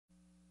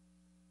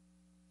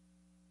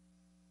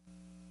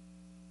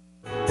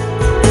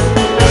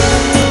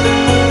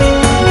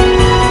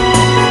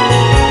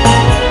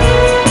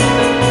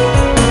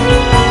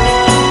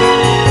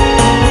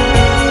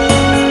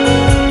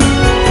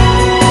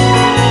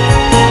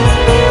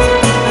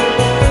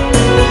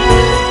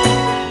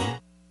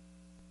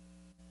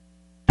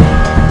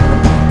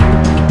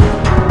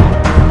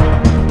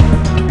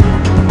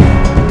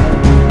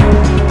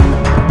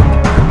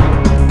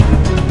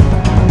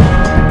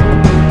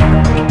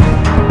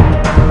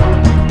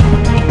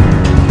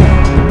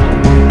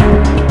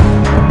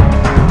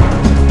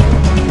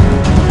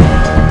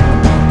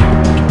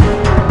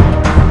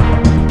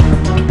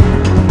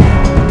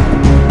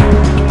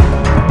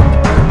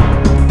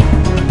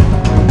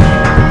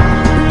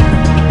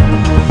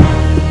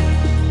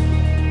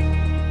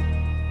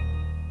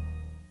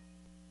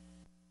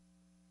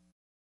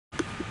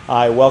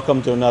Hi,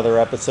 welcome to another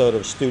episode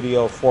of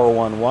Studio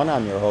 411.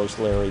 I'm your host,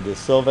 Larry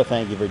Dasilva.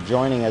 Thank you for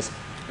joining us.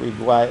 We've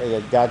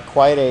got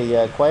quite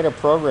a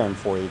program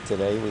for you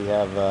today. We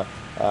have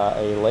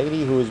a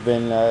lady who has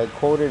been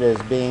quoted as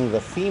being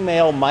the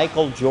female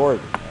Michael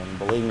Jordan. And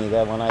believe me,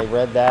 that when I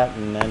read that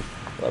and then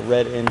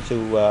read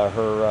into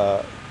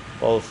her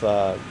both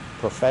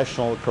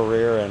professional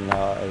career and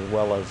as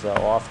well as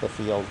off the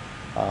field,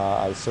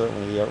 I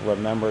certainly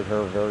remembered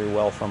her very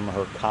well from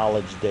her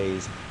college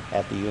days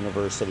at the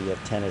University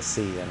of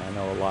Tennessee. And I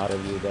know a lot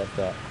of you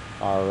that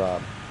are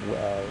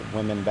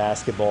women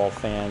basketball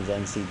fans,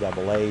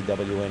 NCAA,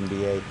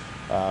 WNBA,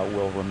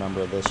 will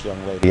remember this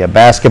young lady. A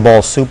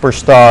basketball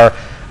superstar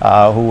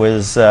who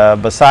is,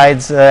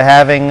 besides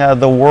having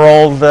the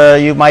world,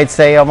 you might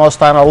say,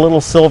 almost on a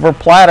little silver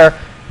platter,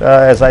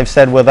 as I've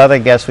said with other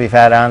guests we've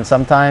had on,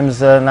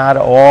 sometimes not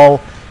all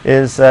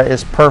is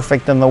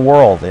perfect in the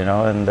world, you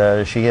know,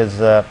 and she has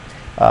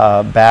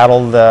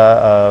battled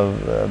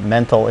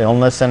mental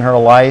illness in her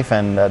life,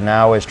 and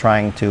now is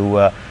trying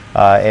to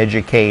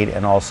educate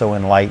and also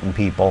enlighten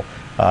people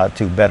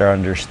to better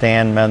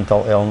understand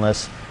mental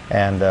illness,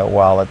 and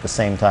while at the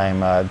same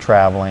time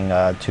traveling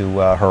to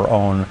her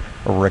own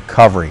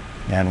recovery.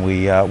 And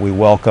we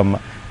welcome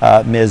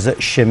Ms.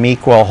 Chamique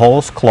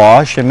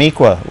Holdsclaw.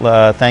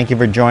 Chamique, thank you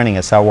for joining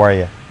us. How are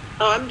you?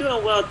 Oh, I'm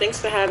doing well. Thanks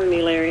for having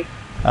me, Larry.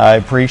 I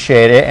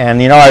appreciate it.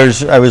 And you know,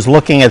 I was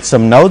looking at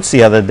some notes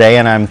the other day,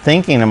 and I'm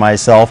thinking to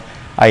myself,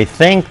 I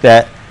think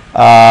that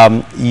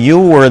you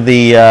were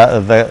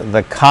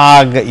the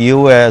cog,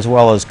 you as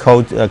well as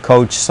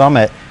Coach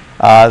Summit,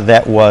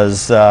 that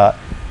was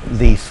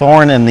the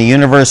thorn in the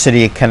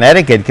University of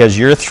Connecticut, because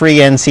your 3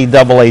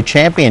 NCAA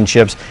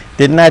championships,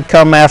 didn't that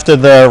come after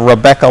the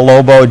Rebecca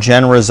Lobo,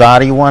 Jen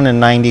Rosati one in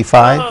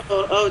 '95?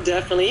 Oh,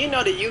 definitely. You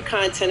know the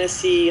UConn,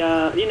 Tennessee,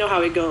 you know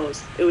how it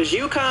goes. It was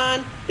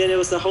UConn, then it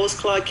was the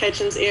Holdsclaw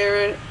Ketchum's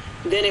era,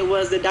 then it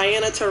was the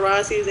Diana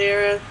Taurasi's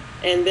era,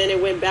 and then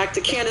it went back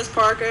to Candace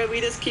Parker.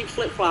 We just keep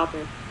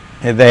flip-flopping.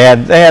 They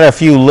had a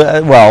few,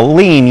 well,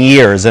 lean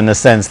years, in the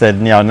sense that,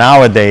 you know,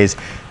 nowadays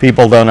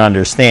people don't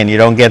understand. You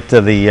don't get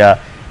to the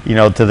you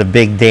know, to the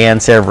big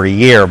dance every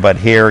year, but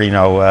here, you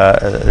know,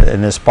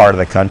 in this part of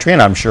the country,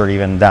 and I'm sure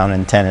even down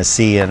in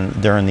Tennessee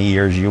and during the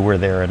years you were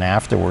there and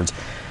afterwards,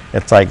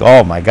 it's like,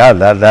 oh my God,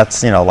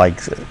 that's, you know,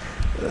 like,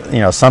 you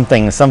know,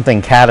 something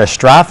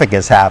catastrophic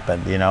has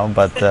happened, you know,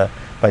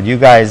 but you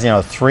guys, you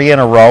know, 3 in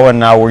a row, and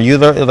now were you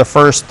the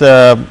first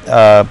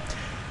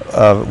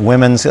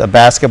women's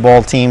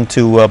basketball team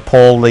to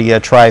pull the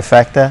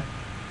trifecta?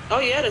 Oh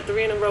yeah, the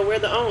 3 in a row. We're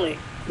the only.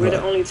 We're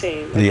the only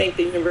team. I think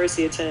the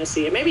University of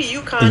Tennessee, and maybe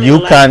UConn.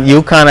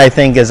 UConn, I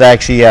think, has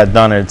actually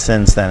done it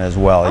since then as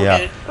well. Okay.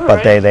 Yeah,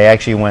 but right. they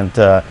actually went.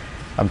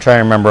 I'm trying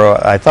to remember.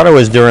 I thought it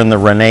was during the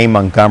Renee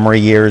Montgomery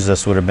years.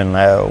 This would have been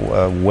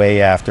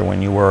way after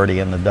when you were already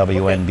in the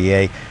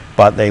WNBA. Okay.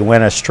 But they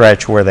went a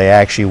stretch where they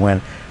actually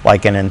went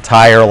like an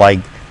entire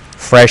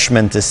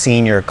freshman to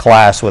senior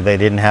class where they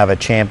didn't have a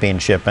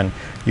championship, and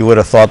you would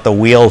have thought the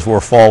wheels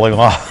were falling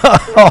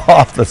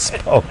off the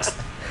spokes.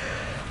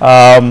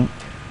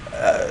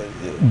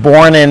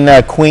 Born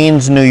in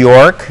Queens, New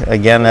York.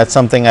 Again, that's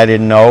something I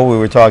didn't know. We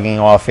were talking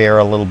off air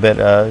a little bit.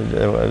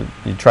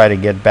 You try to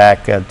get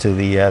back to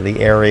the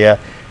area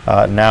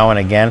now and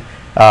again.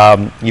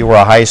 You were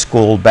a high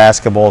school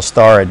basketball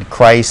star at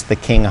Christ the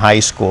King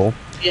High School.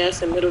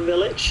 Yes, in Middle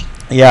Village.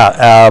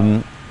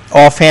 Yeah.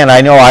 Offhand,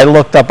 I know I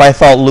looked up. I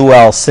thought Lou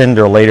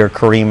Alcindor, later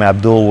Kareem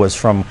Abdul, was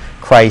from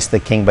Christ the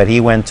King, but he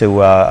went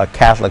to a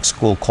Catholic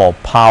school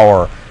called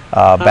Power.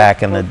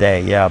 Back in the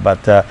day, yeah.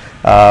 But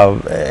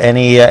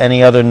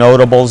any other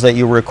notables that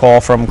you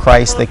recall from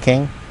Christ the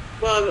King?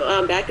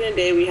 Well, back in the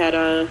day, we had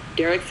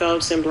Derek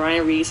Phelps and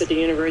Brian Reeves at the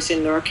University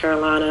of North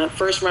Carolina.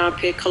 First-round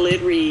pick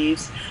Khalid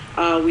Reeves.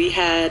 We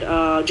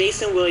had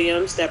Jason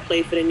Williams that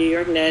played for the New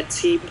York Nets.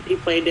 He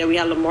played there. We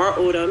had Lamar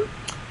Odom,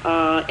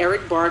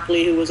 Eric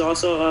Barkley, who was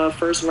also a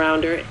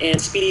first-rounder, and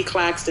Speedy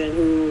Claxton,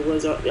 who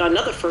was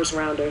another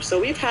first-rounder.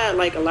 So we've had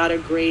a lot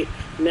of great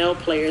male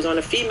players. On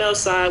the female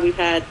side, we've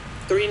had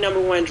 3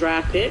 #1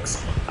 draft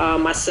picks,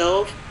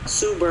 myself,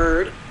 Sue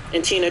Bird,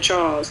 and Tina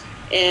Charles.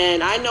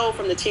 And I know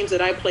from the teams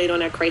that I played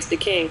on at Christ the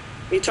King,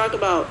 we talk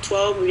about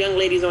 12 young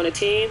ladies on a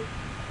team,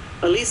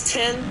 at least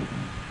 10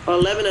 or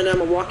 11 of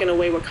them are walking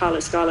away with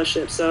college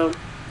scholarships. So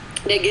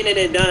they're getting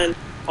it done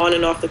on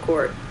and off the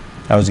court.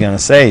 I was going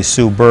to say,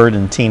 Sue Bird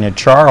and Tina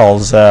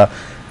Charles,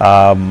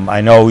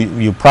 I know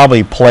you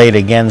probably played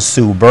against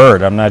Sue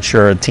Bird. I'm not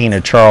sure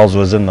Tina Charles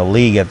was in the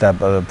league at that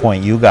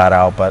point you got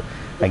out, but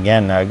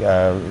again,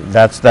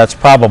 that's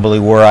probably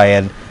where I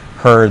had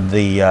heard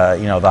the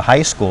you know, the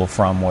high school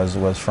from was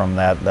from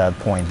that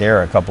point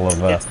there. A couple of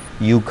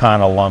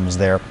UConn alums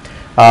there.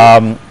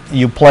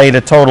 You played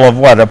a total of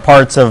what?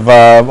 Parts of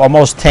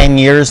almost 10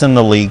 years in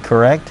the league,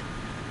 correct?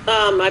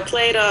 I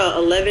played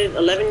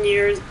 11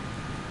 years in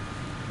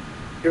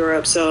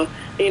Europe. So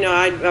you know,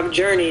 I've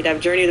journeyed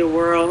the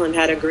world and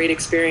had a great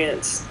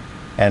experience.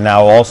 And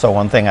now also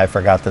one thing I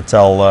forgot to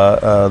tell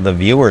the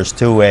viewers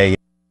too,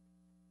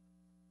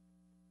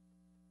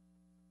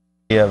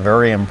 Yeah,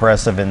 very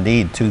impressive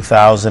indeed.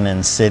 2000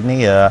 in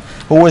Sydney.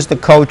 Who was the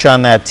coach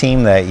on that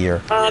team that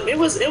year? It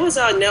was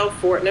Nell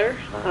Fortner.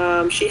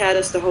 She had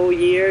us the whole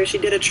year. She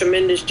did a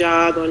tremendous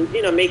job on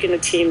making the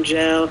team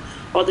gel,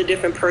 all the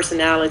different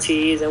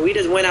personalities, and we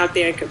just went out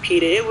there and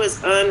competed. It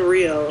was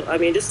unreal. I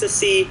mean, just to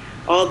see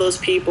all those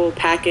people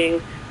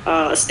packing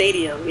a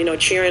stadium,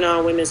 cheering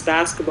on women's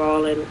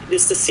basketball, and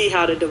just to see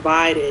how the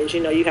divide is.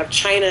 You have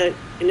China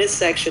in this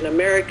section,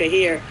 America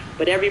here,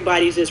 but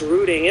everybody's just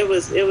rooting. It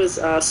was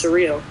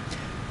surreal.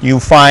 You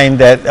find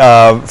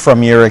that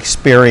from your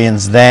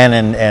experience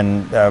then,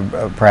 and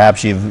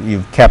perhaps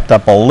you've kept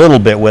up a little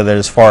bit with it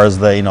as far as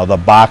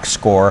the box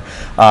score,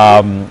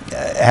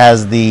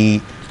 has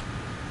the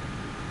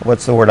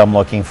what's the word I'm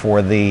looking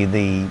for?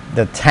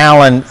 The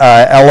talent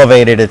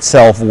elevated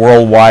itself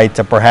worldwide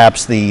to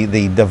perhaps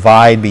the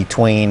divide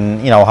between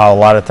how a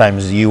lot of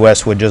times the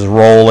U.S. would just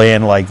roll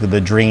in like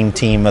the dream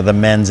team of the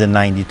men's in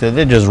 '92.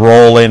 They just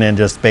roll in and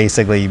just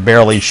basically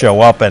barely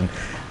show up, and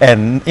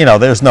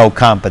there's no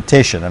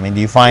competition. I mean,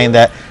 do you find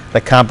that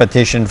the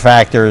competition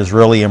factor is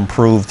really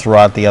improved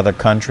throughout the other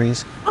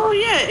countries? Oh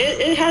yeah,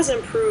 it has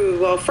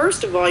improved. Well,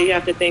 first of all, you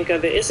have to think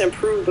of it's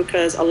improved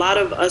because a lot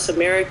of us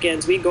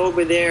Americans, we go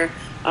over there.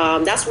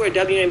 That's where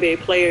WNBA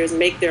players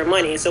make their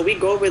money. So we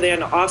go over there in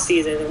the off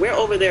season, and we're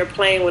over there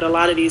playing with a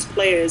lot of these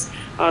players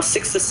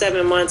 6 to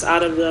 7 months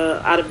out of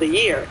the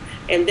year.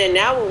 And then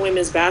now with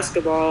women's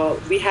basketball,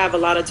 we have a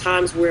lot of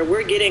times where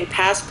we're getting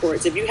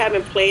passports. If you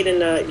haven't played in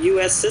the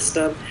U.S.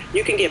 system,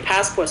 you can get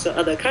passports to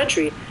other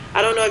country.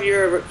 I don't know if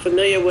you're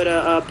familiar with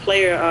a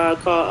player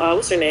called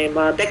what's her name,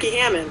 Becky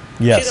Hammond.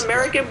 Yes. She's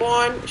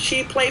American-born.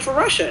 She played for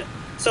Russia.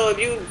 So if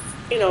you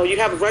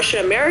have a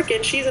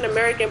Russian-American, she's an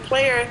American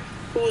player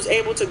who's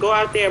able to go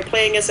out there and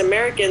play against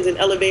Americans and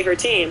elevate her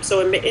team. So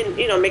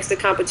it makes the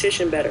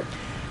competition better.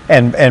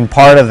 And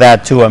part of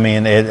that too. I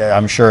mean,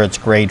 I'm sure it's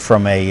great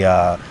from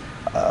a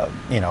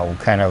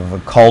kind of a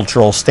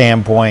cultural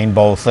standpoint,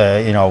 both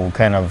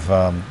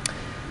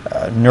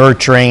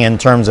nurturing in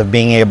terms of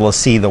being able to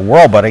see the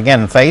world. But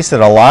again, face it,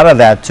 a lot of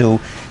that too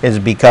is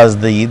because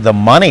the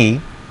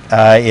money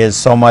is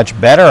so much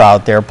better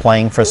out there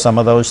playing for some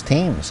of those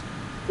teams.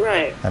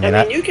 Right. I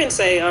mean, you can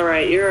say, all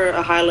right, you're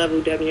a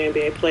high-level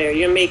WNBA player.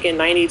 You're making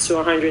 90 to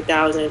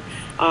 100,000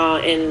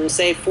 in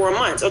say 4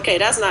 months. Okay,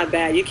 that's not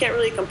bad. You can't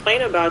really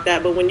complain about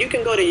that. But when you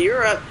can go to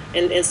Europe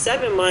and in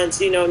 7 months,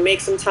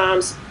 make some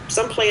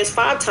players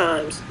 5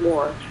 times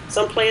more,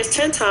 some players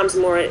 10 times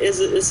more,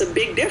 is a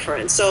big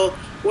difference. So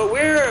what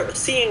we're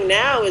seeing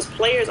now is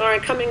players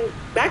aren't coming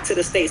back to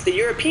the States. The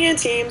European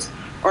teams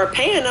are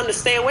paying them to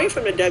stay away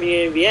from the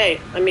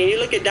WNBA. I mean, you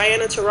look at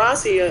Diana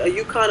Taurasi, a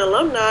UConn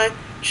alumni.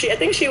 I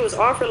think she was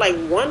offered like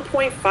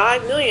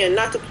 $1.5 million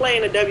not to play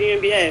in the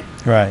WNBA.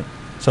 Right.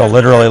 So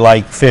literally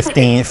like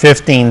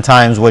 15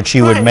 times what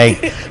she would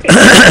make,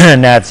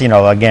 and that's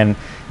again,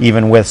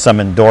 even with some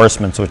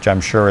endorsements, which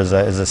I'm sure is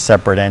a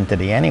separate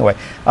entity anyway.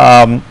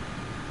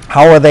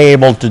 How are they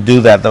able to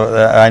do that?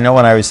 I know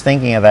when I was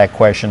thinking of that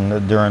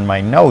question during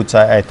my notes,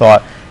 I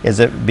thought, is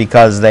it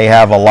because they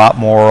have a lot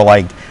more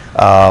like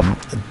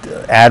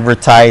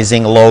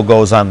advertising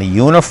logos on the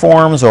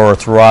uniforms or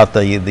throughout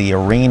the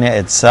arena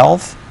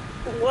itself?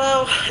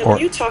 Well, when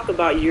you talk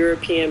about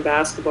European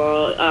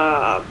basketball,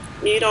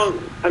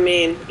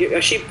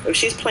 if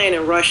she's playing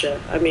in Russia,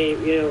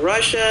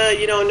 Russia,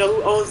 you don't know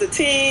who owns the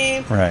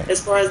team. Right.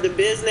 As far as the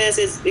business,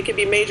 it could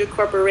be major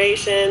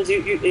corporations.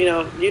 You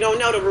don't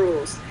know the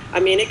rules. I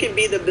mean, it could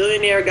be the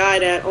billionaire guy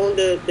that owned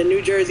the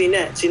New Jersey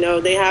Nets.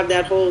 They have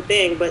that whole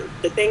thing. But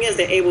the thing is,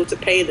 they're able to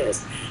pay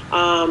this.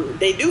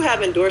 They do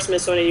have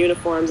endorsements on the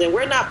uniforms, and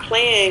we're not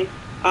playing.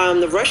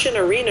 The Russian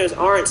arenas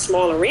aren't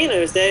small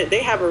arenas.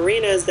 They have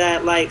arenas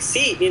that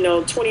seat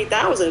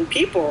 20,000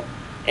 people,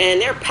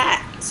 and they're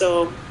packed.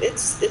 So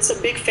it's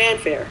a big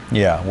fanfare.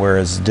 Yeah.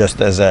 Whereas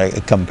just as a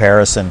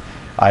comparison,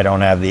 I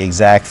don't have the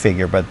exact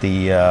figure, but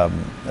the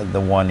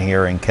one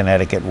here in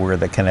Connecticut where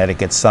the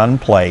Connecticut Sun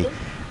play,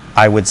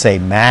 I would say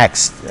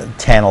max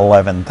 10,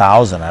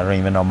 11,000. I don't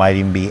even know, might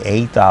even be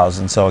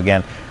 8,000. So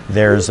again,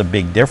 there's a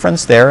big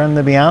difference there. And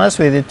to be honest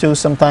with you too,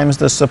 sometimes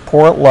the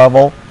support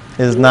level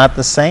is not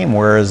the same.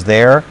 Whereas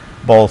there,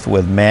 both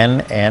with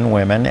men and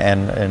women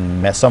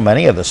and so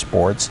many of the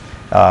sports,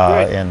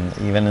 and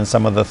even in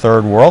some of the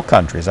third world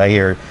countries, I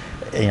hear,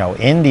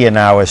 India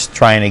now is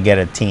trying to get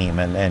a team,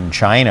 and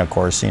China, of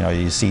course,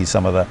 you see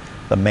some of the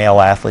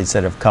male athletes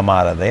that have come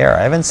out of there.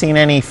 I haven't seen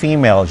any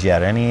females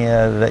yet. Any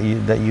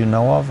that you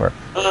know of, or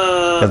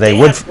they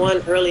had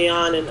one early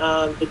on in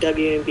the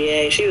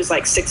WNBA. She was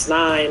like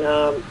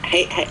 6'9",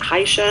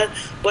 Haisha.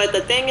 But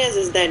the thing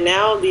is that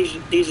now these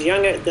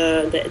younger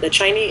the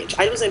Chinese.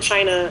 I was in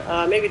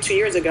China maybe 2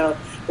 years ago.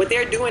 What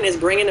they're doing is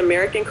bringing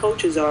American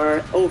coaches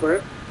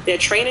over. They're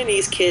training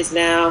these kids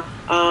now,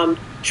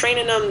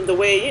 training them the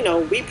way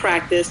we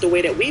practice, the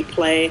way that we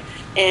play.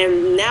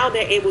 And now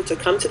they're able to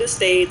come to the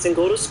States and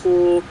go to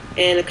school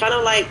and kind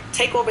of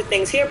take over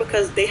things here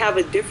because they have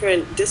a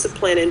different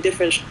discipline and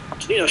different,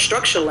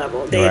 structure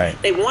level.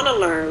 They want to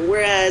learn.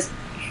 Whereas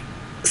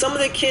some of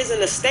the kids in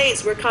the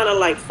States, we're kind of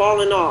like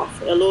falling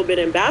off a little bit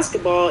in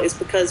basketball. Is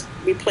because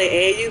we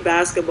play AAU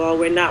basketball.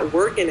 We're not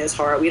working as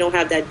hard. We don't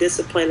have that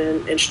discipline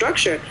and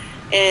structure.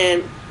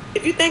 And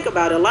if you think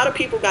about it, a lot of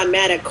people got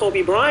mad at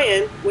Kobe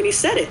Bryant when he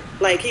said it.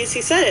 Like he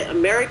said it,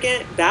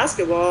 American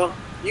basketball,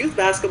 youth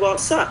basketball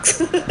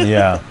sucks.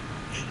 Yeah.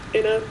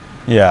 You know?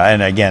 Yeah,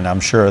 and again, I'm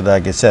sure,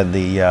 like I said,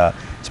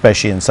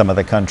 especially in some of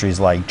the countries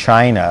like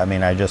China, I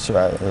mean,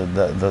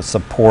 the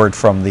support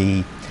from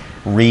the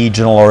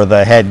regional or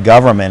the head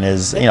government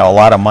is, a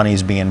lot of money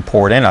is being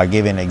poured in. I'll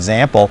give you an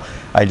example.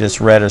 I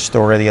just read a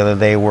story the other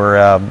day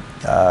where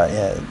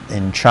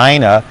in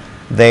China,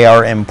 they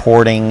are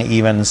importing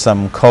even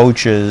some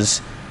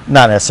coaches,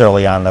 not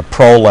necessarily on the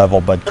pro level,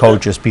 but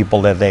coaches,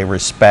 people that they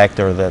respect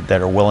or that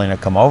are willing to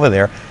come over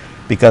there,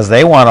 because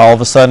they want all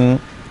of a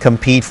sudden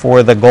compete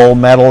for the gold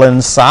medal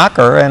in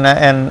soccer, and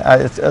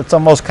it's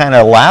almost kind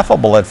of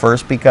laughable at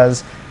first,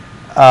 because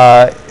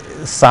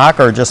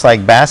soccer, just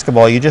like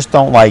basketball, you just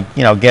don't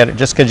get it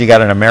just because you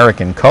got an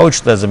American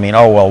coach doesn't mean,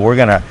 oh well, we're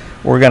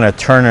gonna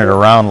turn it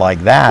around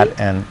like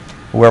that. And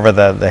whoever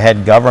the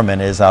head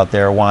government is out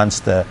there wants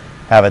to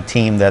have a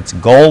team that's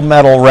gold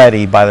medal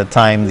ready by the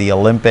time the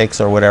Olympics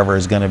or whatever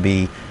is going to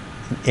be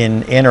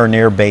in or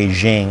near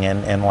Beijing,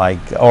 and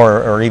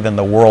or even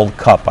the World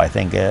Cup, I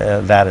think,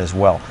 that as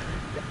well.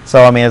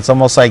 So I mean, it's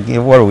almost like,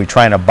 what are we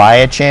trying to buy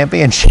a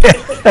championship?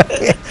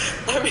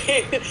 I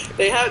mean,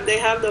 they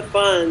have the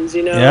funds,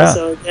 Yeah.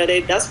 So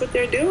that's what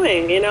they're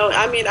doing,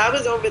 I mean, I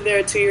was over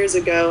there 2 years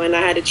ago, and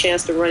I had a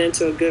chance to run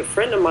into a good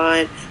friend of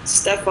mine,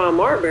 Stephon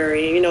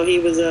Marbury. He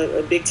was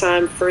a big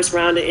time first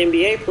round of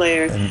NBA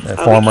player. And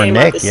former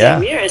Knick, yeah.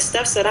 Same year, and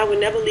Steph said, I would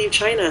never leave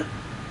China.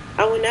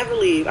 I would never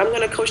leave. I'm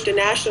going to coach the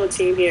national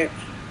team here.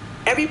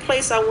 Every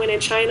place I went in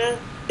China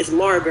is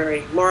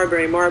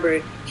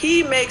Marbury.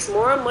 He makes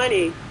more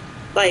money,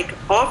 like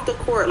off the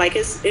court, like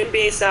his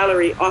NBA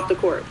salary off the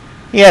court.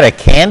 He had a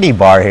candy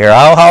bar here.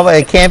 How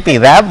it can't be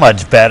that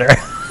much better.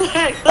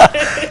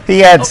 He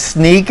had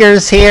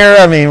sneakers here.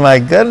 I mean, my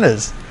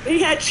goodness.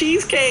 He had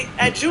cheesecake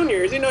at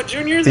juniors.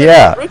 Juniors.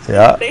 Yeah,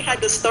 yeah. They had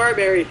the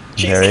Starberry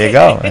cheesecake.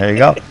 There you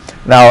go.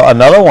 Now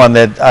another one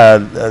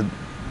that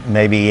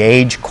maybe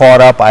age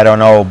caught up, I don't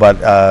know,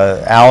 but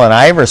Allen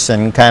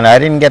Iverson I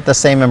didn't get the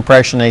same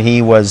impression that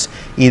he was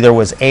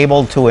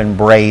able to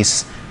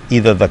embrace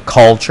either the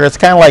culture. It's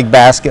kind of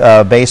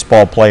like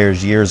baseball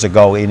players years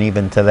ago, and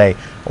even today.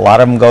 A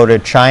lot of them go to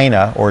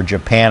China or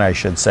Japan, I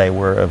should say,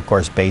 where of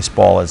course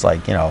baseball is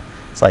like,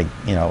 it's like,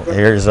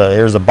 here's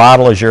a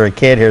bottle as you're a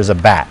kid, here's a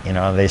bat,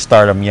 they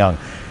start them young.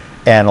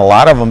 And a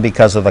lot of them,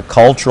 because of the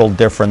cultural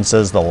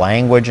differences, the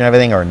language and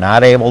everything, are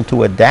not able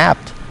to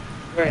adapt.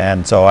 Right.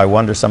 And so I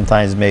wonder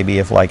sometimes maybe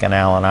if, like an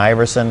Allen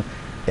Iverson,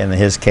 in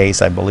his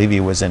case, I believe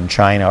he was in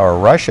China or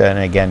Russia, and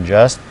again,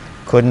 just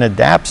couldn't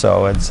adapt.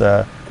 So it's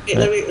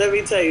let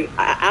me tell you,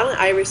 Allen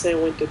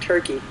Iverson went to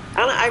Turkey.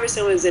 Allen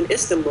Iverson was in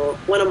Istanbul,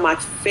 one of my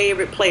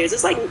favorite players.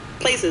 It's like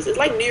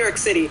New York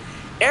City.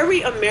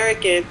 Every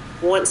American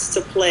wants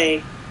to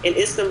play in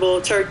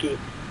Istanbul, Turkey.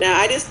 Now,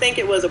 I just think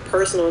it was a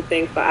personal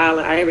thing for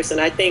Allen Iverson.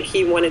 I think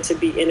he wanted to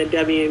be in the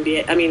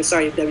WNBA.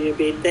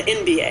 The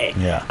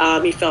NBA.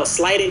 Yeah. He felt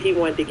slighted. He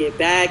wanted to get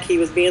back. He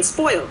was being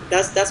spoiled.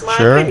 That's my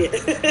opinion.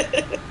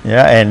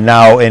 Yeah, and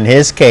now in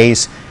his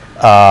case,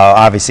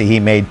 obviously he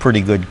made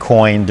pretty good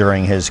coin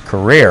during his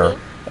career.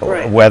 Mm-hmm.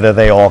 Right. Whether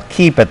they all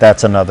keep it,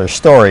 that's another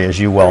story, as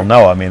you well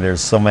know. I mean, there's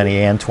so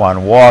many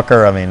Antoine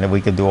Walker. I mean, we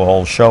could do a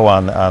whole show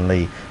on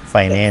the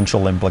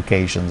financial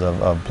implications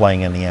of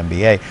playing in the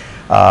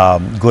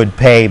NBA. Good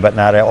pay, but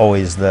not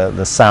always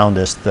the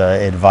soundest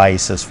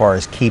advice as far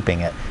as keeping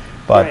it.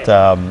 But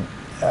right.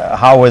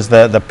 How was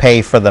the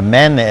pay for the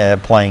men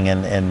playing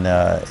in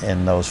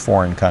those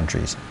foreign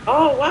countries?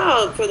 Oh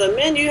wow! For the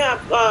men, you have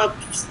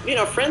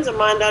friends of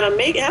mine that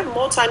have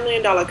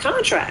multi-million-dollar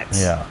contracts.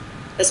 Yeah.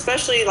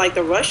 Especially like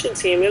the Russian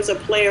team. There was a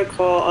player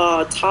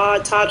called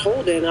Todd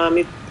Holden.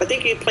 I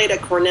think he played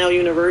at Cornell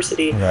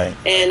University. Right.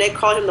 And they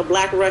called him the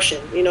Black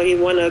Russian. He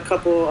won a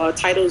couple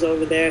titles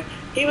over there.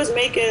 He was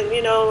making,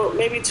 maybe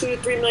 $2 to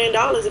 $3 million,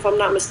 if I'm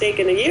not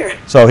mistaken, a year.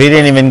 So he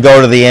didn't even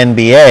go to the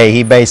NBA.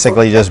 He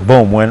basically just,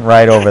 boom, went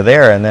right over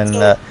there. And then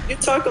so you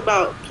talk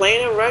about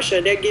playing in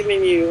Russia. They're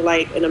giving you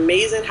like an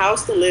amazing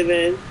house to live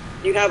in.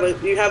 You have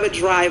a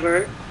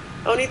driver.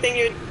 Only thing,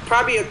 you're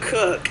probably a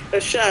cook,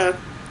 a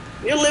chef.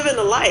 You're living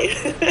the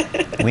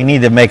life. We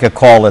need to make a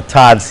call to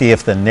Todd, see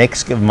if the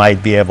Knicks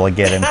might be able to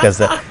get him,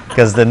 because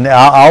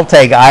I'll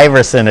take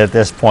Iverson at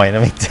this point. I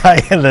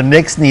mean, the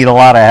Knicks need a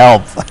lot of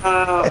help.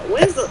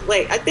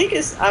 I think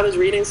I was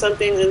reading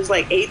something. It was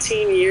like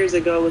 18 years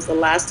ago was the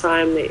last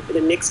time the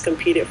Knicks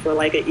competed for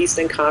like an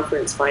Eastern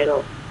Conference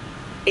final.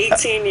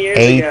 18 years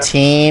ago.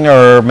 18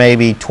 or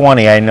maybe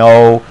 20. I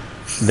know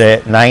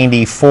that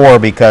 94,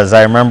 because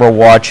I remember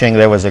watching.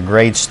 There was a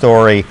great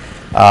story.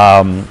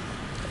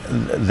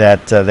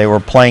 That they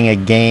were playing a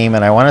game,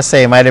 and I want to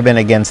say it might have been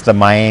against the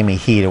Miami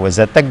Heat. It was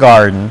at the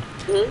Garden,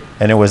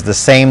 and it was the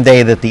same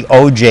day that the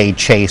OJ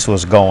chase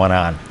was going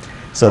on.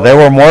 So there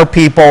were more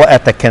people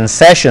at the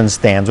concession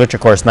stands, which of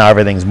course now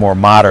everything's more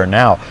modern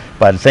now.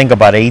 But think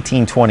about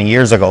 18, 20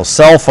 years ago,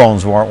 cell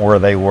phones weren't where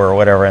they were, or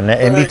whatever. And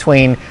in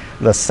between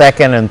the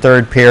second and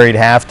third period,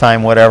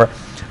 halftime, whatever,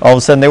 all of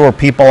a sudden there were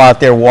people out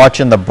there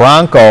watching the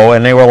Bronco,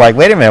 and they were like,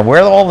 wait a minute,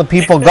 where do all the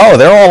people go?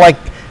 They're all like,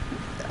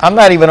 I'm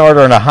not even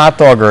ordering a hot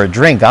dog or a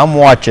drink. I'm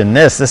watching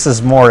this. This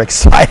is more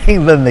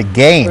exciting than the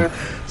game.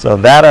 So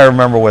that I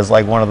remember was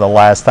like one of the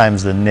last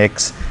times the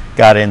Knicks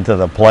got into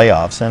the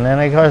playoffs. And then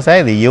of course,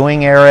 hey, the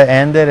Ewing era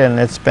ended, and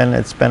it's been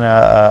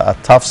a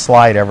tough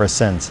slide ever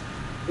since.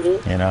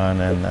 You know, and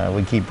then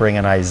we keep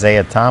bringing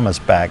Isaiah Thomas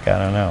back. I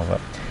don't know, but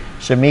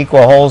Chamique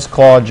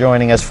Holdsclaw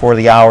joining us for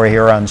the hour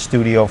here on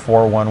Studio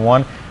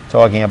 411,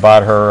 talking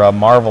about her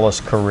marvelous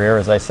career.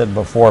 As I said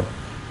before,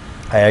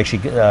 I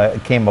actually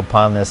came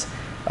upon this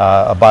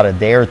about a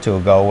day or two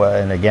ago,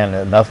 and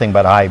again, nothing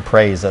but high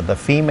praise. The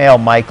female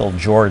Michael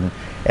Jordan.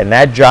 And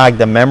that jogged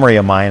the memory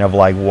of mine of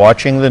like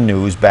watching the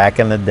news back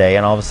in the day,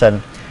 and all of a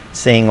sudden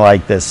seeing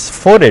like this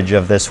footage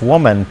of this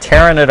woman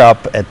tearing it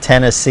up at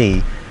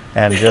Tennessee,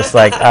 and just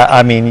like,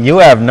 I mean, you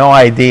have no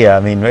idea. I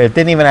mean, it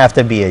didn't even have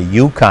to be a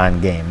UConn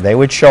game. They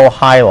would show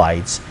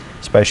highlights,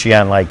 especially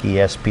on like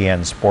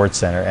ESPN Sports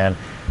Center, and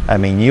I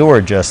mean, you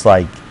were just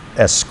like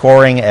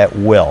scoring at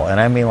will. And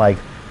I mean, like,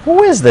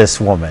 who is this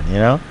woman, you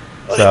know?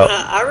 So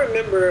I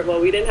remember, well,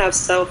 we didn't have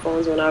cell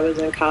phones when I was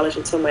in college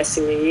until my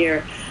senior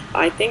year.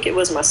 I think it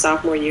was my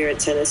sophomore year at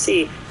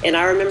Tennessee. And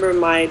I remember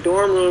my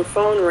dorm room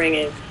phone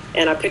ringing,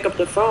 and I pick up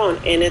the phone,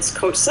 and it's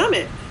Coach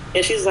Summit.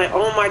 And she's like,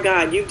 oh, my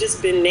God, you've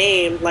just been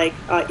named like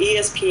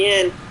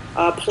ESPN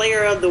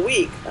Player of the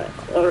Week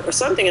or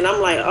something. And I'm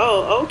like,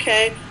 oh,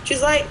 okay.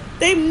 She's like,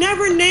 they've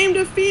never named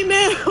a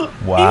female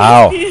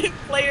ESPN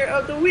Player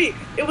of the Week.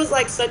 It was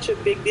like such a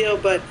big deal.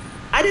 But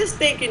I just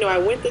think, you know, I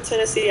went to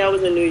Tennessee. I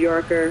was a New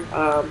Yorker.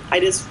 I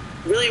just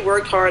really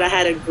worked hard. I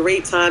had a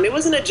great time. It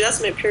was an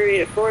adjustment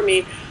period for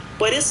me.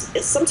 But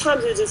it's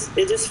sometimes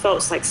it just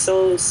felt like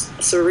so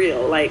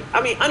surreal, like,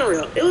 I mean,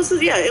 unreal. It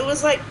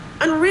was like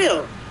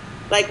unreal.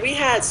 Like, we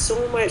had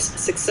so much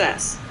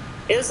success.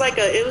 It was like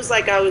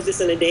I was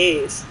just in a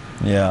daze.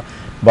 Yeah,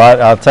 but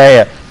I'll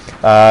tell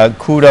you,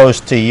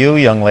 kudos to you,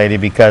 young lady,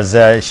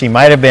 because she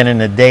might have been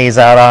in a daze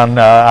out on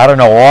I don't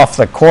know, off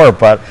the court,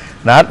 but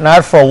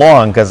not for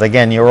long, because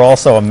again, you're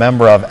also a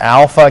member of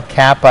Alpha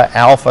Kappa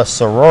Alpha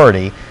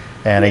sorority,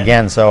 and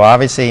again, so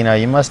obviously, you know,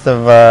 you must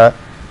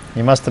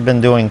have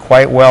been doing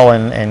quite well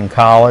in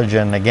college,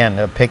 and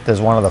again, picked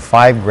as one of the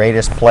 5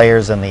 greatest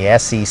players in the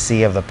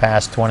SEC of the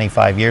past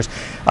 25 years.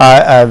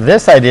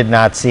 This I did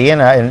not see,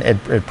 and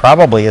it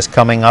probably is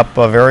coming up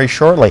very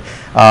shortly.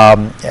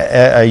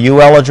 Are you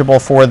eligible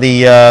for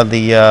the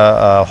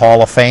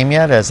Hall of Fame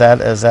yet? Is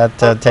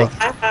that take?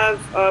 I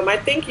have. I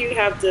think you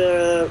have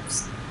to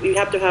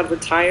have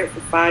retired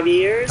for 5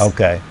 years.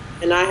 Okay.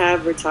 And I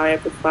have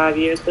retired for 5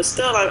 years, but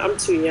still, I'm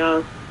too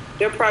young.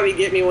 They'll probably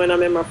get me when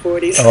I'm in my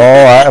 40s.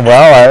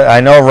 I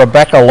know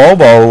Rebecca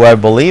Lobo, who I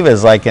believe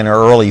is like in her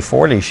early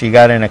 40s. She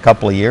got in a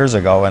couple of years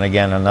ago, and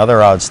again,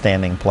 another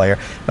outstanding player.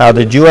 Now,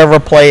 did you ever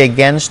play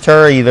against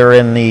her? Either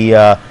in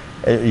the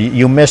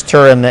you missed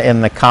her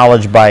in the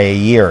college by a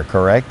year,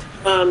 correct?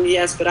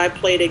 Yes, but I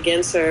played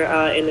against her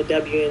in the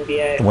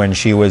WNBA. When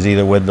she was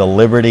either with the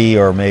Liberty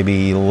or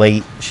maybe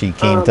late, she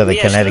came to the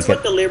Connecticut. She was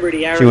with the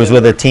Liberty. She was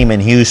with a team in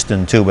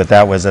Houston too, but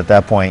that was at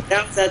that point.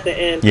 That was at the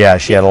end. Yeah,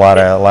 she had a lot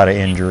of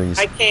injuries.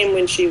 I came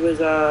when she was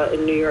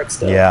in New York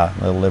still. Yeah,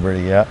 the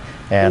Liberty. Yeah,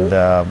 and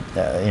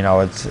you know,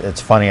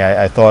 it's funny.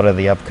 I thought of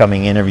the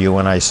upcoming interview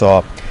when I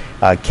saw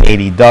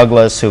Katie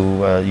Douglas,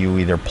 who you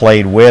either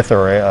played with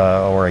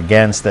or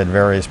against at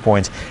various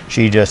points.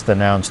 She just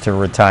announced her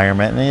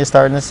retirement, and you're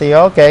starting to see,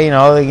 okay, you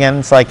know, again,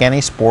 it's like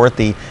any sport.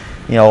 The,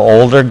 you know,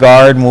 older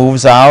guard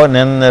moves out, and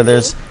then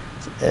there's,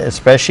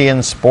 especially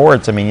in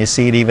sports, I mean, you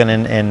see it even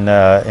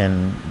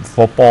in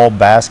football,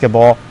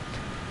 basketball.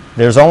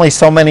 There's only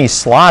so many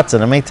slots,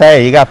 and let me tell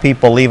you, you got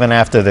people leaving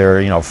after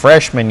their, you know,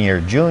 freshman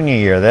year, junior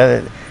year.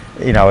 That,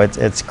 you know,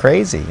 it's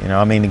crazy. You know,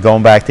 I mean,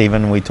 going back to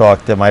even we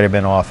talked, it might have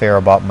been off air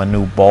about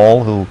Manu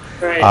Bol, who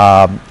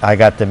I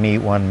got to meet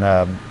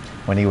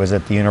when he was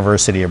at the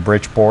University of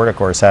Bridgeport. Of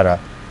course, had a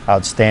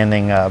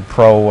outstanding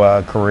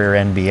pro career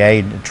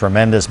NBA,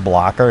 tremendous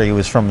blocker. He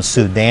was from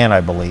Sudan,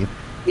 I believe.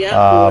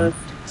 Yeah.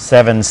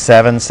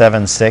 7'7",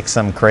 7'6",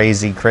 some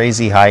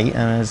crazy height,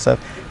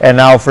 and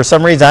now for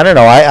some reason, I don't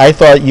know. I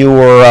thought you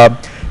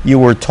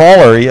were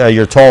taller.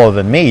 You're taller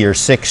than me. You're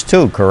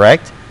 6'2",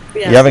 correct?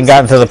 Yes. You haven't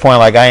gotten to the point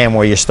like I am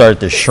where you start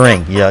to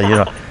shrink. Yeah, you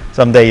know,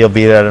 someday you'll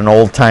be at an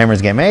old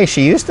timers game. Hey,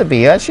 she used to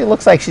be. She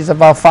looks like she's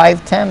about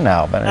 5'10"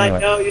 now. But anyway.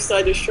 I know, you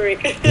started to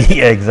shrink.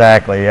 Yeah,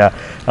 exactly. Yeah,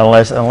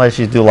 unless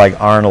you do like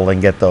Arnold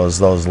and get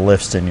those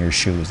lifts in your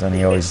shoes, and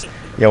he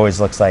always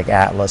looks like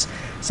Atlas.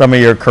 Some of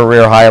your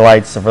career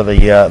highlights for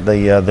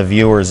the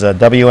viewers: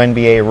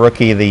 WNBA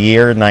Rookie of the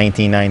Year,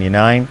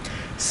 1999.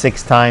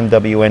 6-time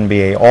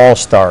WNBA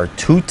All-Star,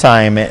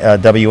 2-time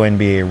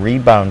WNBA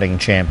Rebounding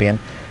Champion,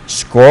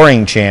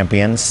 Scoring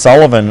Champion,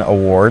 Sullivan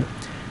Award,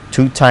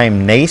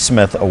 2-time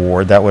Naismith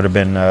Award, that would have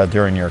been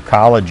during your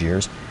college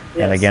years,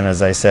 And again,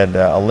 as I said,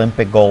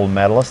 Olympic gold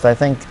medalist. I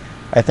think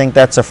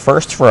that's a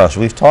first for us.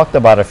 We've talked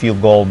about a few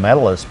gold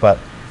medalists, but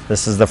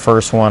this is the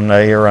first one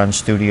here on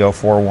Studio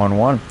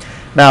 411.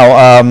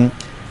 Now,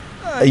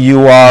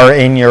 you are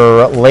in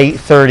your late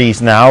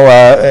 30s now.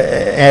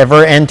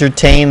 Ever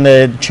entertain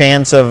the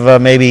chance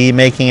of maybe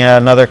making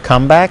another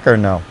comeback, or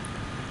no?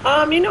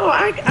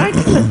 I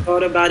kind of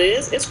thought about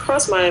it. It's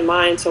crossed my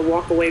mind to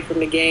walk away from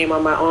the game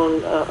on my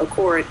own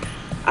accord.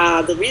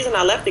 The reason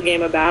I left the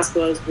game of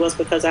basketball was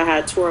because I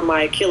had tore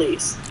my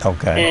Achilles.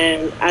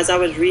 Okay. And as I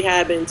was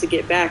rehabbing to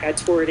get back, I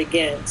tore it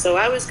again. So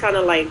I was kind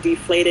of like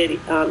deflated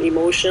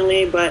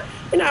emotionally. But,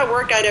 I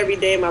work out every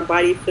day. My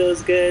body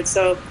feels good.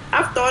 So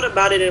I've thought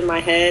about it in my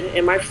head.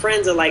 And my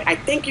friends are like, I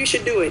think you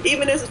should do it.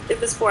 Even if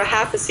it's for a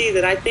half a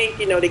season, I think,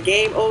 the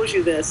game owes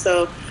you this.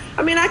 So,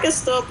 I can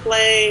still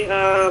play,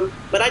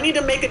 but I need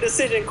to make a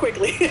decision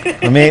quickly.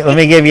 let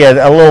me give you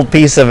a little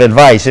piece of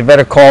advice. You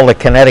better call the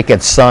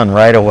Connecticut Sun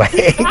right away.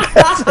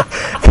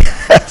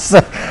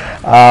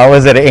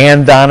 Was it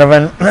Ann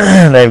Donovan?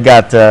 They've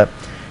got,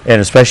 and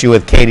especially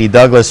with Katie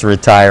Douglas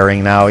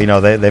retiring now,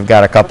 they've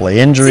got a couple of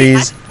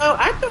injuries.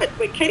 I thought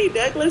when Katie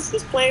Douglas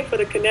was playing for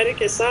the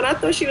Connecticut Sun, I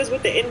thought she was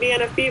with the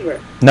Indiana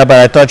Fever. No, but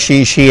I thought she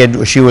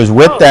was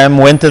with them,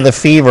 went to the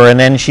Fever, and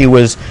then she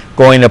was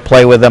going to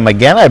play with them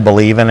again, I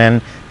believe, and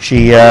then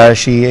she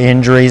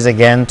injuries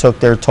again took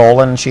their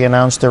toll, and she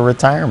announced her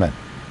retirement.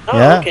 Oh,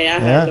 yeah, okay, I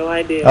had no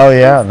idea. Oh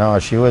yeah, no,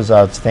 she was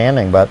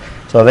outstanding. But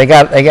so they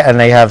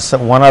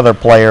have one other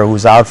player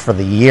who's out for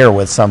the year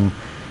with some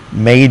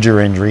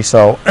major injury.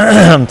 So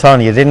I'm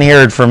telling you, didn't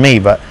hear it from me,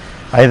 but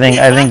I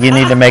think you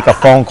need to make a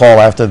phone call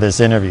after this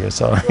interview.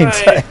 So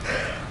right.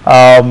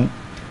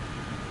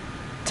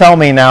 Tell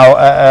me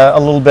now a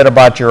little bit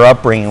about your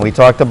upbringing. We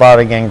talked about,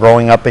 again,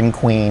 growing up in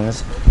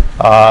Queens.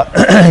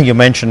 You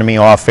mentioned to me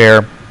off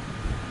air,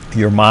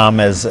 your mom,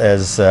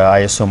 as I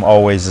assume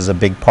always, is a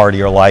big part of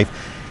your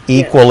life.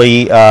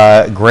 Equally,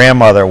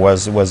 grandmother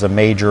was a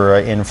major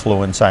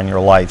influence on your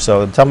life.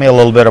 So tell me a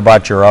little bit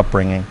about your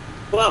upbringing.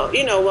 Well,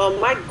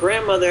 my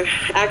grandmother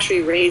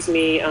actually raised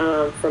me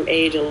from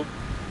age and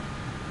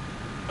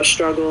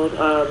struggled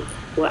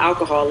with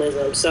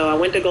alcoholism. So I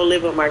went to go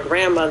live with my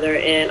grandmother,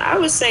 and I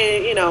was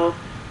saying,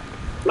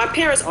 my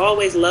parents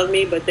always loved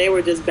me, but they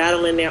were just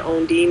battling their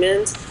own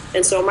demons.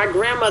 And so my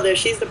grandmother,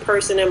 she's the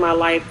person in my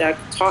life that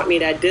taught me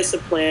that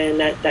discipline,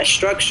 that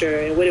structure,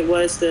 and what it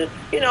was to,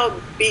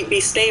 be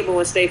stable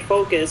and stay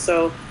focused.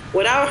 So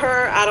without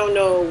her, I don't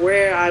know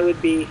where I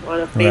would be on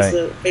the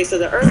face of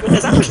the earth,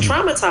 because I was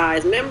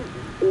traumatized.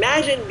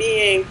 Imagine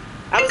being,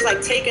 I was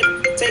like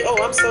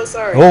oh, I'm so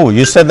sorry. Oh,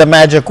 you said the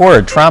magic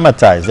word,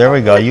 traumatized. There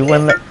we go. You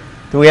win the,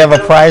 do we have a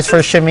prize for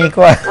Chamique?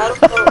 I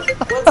don't know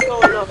what's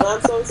going on.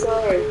 I'm so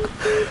sorry.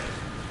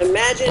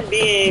 Imagine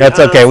being... That's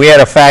okay. We had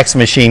a fax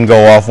machine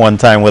go off one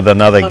time with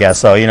another guest,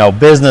 so,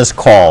 business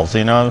calls,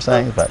 you know what I'm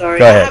saying? But sorry.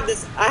 Go ahead.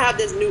 I have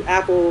this new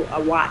Apple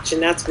Watch,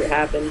 and that's what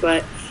happened.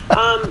 But,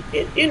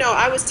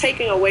 I was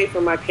taken away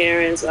from my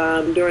parents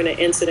during an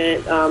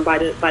incident by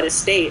the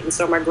state. And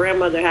so my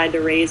grandmother had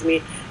to raise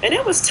me. And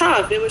it was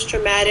tough. It was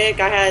traumatic.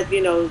 I had,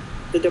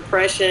 the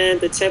depression,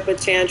 the temper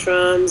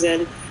tantrums,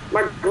 and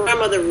my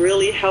grandmother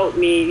really helped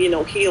me,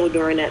 heal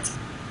during that time.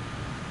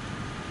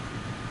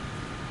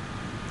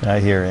 I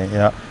hear you.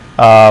 Yeah.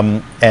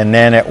 And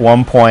then at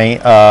one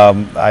point,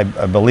 I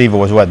believe it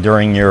was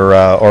during your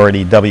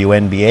already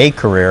WNBA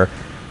career,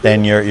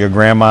 then your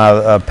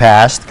grandma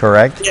passed,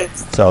 correct?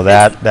 Yes. So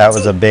that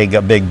was a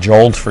big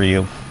jolt for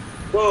you.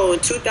 Well, in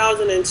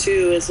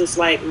 2002, it's just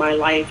like my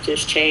life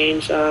just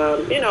changed.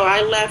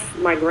 I left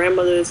my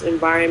grandmother's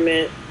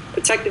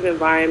protective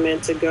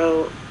environment, to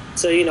go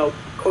to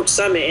Coach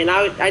Summit, and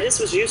I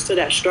just was used to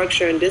that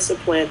structure and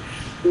discipline.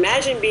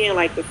 Imagine being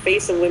like the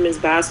face of women's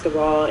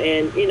basketball,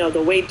 and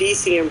the way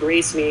DC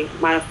embraced me.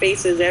 My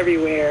face is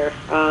everywhere,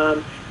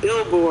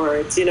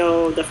 billboards.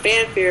 The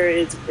fanfare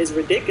is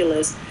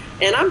ridiculous,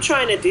 and I'm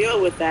trying to deal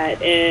with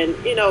that, and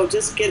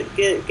just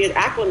get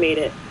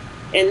acclimated.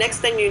 And next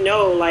thing you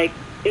know, like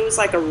it was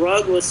like a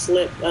rug was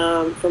slipped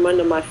from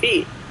under my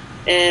feet,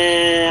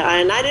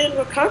 and I didn't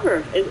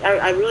recover.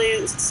 I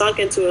really sunk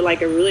into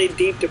like a really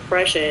deep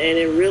depression, and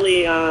it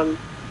really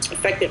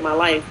affected my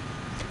life.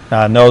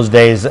 In those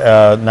days,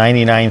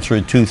 99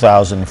 through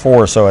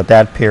 2004, so at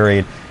that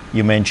period,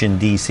 you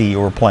mentioned DC, you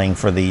were playing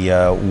for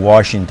the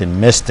Washington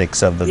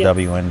Mystics of the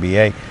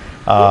WNBA.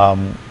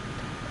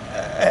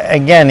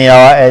 Again,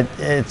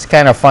 it's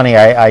kind of funny.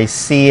 I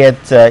see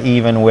it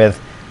even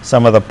with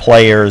some of the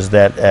players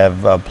that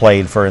have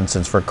played, for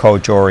instance, for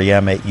Coach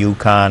Oriem at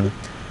UConn.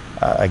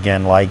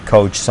 Again, like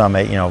Coach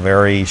Summit,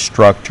 very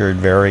structured,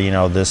 very,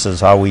 this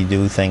is how we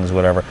do things,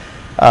 whatever.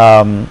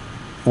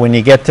 When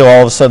you get to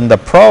all of a sudden the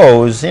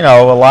pros, a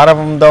lot of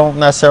them don't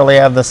necessarily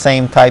have the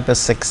same type of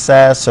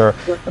success, or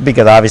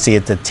because obviously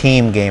it's a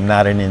team game,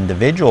 not an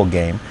individual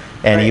game.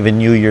 And even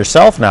you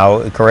yourself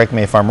now, correct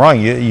me if I'm wrong,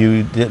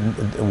 you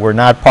were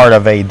not part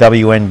of a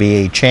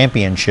WNBA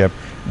championship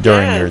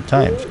during your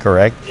times,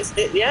 correct?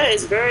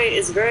 It's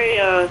very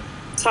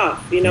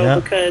tough,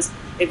 because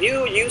if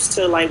you're used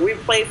to, like, we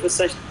play for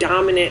such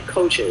dominant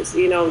coaches,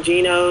 you know,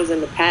 Geno's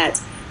and the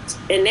Pats,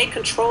 and they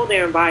control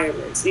their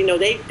environments. You know,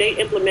 they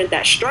implement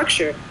that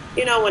structure.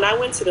 You know, when I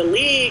went to the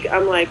league,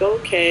 I'm like,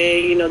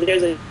 okay, you know,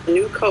 there's a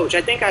new coach.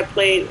 I think I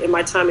played in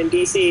my time in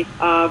D.C.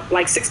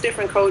 Like 6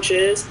 different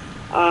coaches.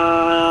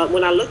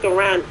 When I look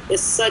around,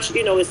 it's such,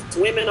 you know, it's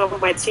women on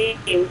my team,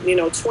 you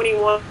know,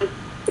 21.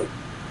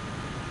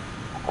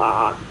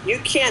 You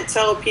can't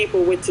tell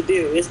people what to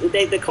do.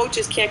 The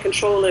coaches can't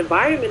control the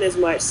environment as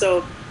much.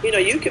 So, you know,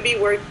 you could be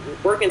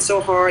working so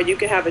hard. You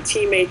could have a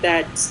teammate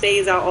that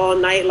stays out all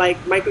night,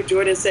 like Michael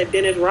Jordan said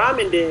Dennis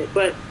Rodman did.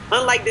 But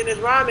unlike Dennis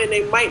Rodman,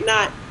 they might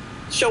not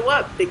show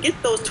up to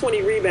get those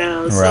 20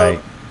 rebounds. Right.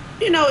 So,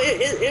 you know,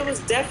 it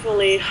was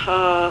definitely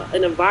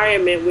an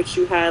environment which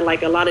you had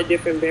like a lot of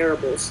different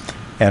variables.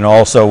 And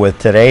also with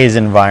today's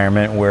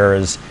environment,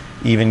 whereas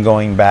even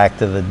going back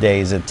to the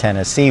days at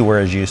Tennessee, where,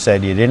 as you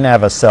said, you didn't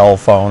have a cell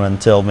phone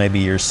until maybe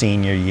your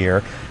senior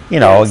year. You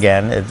know, Yes.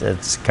 again,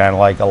 it's kind of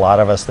like a lot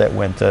of us that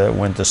went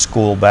to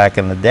school back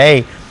in the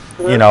day.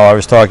 You know, I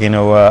was talking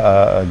to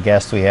a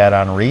guest we had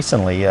on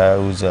recently,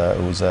 who's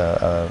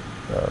a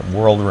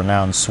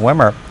world-renowned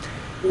swimmer.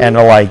 And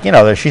they're like, you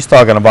know, she's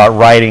talking about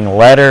writing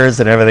letters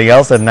and everything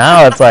else, and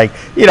now it's like,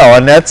 you know,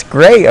 and that's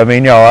great. I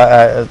mean, you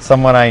know,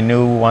 someone I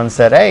knew once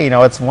said, hey, you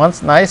know, it's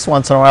nice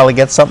once in a while to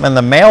get something in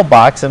the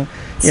mailbox, and,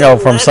 you know,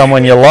 from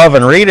someone you love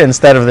and read it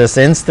instead of this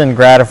instant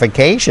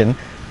gratification.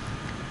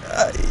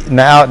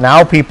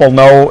 Now people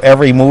know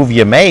every move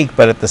you make,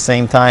 but at the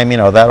same time, you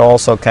know, that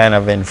also kind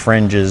of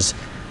infringes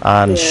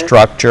on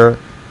structure,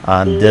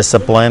 on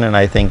discipline, and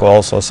I think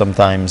also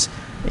sometimes,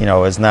 you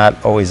know, is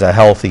not always a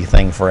healthy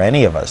thing for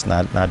any of us,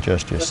 not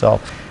just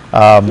yourself.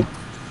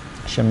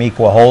 Chamique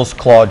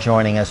Holdsclaw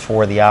joining us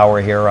for the hour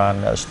here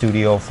on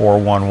Studio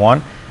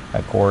 411.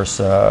 Of course,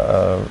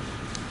 a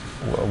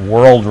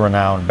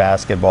world-renowned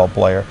basketball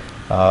player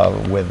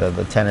with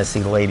the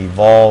Tennessee Lady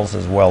Vols,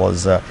 as well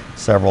as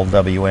several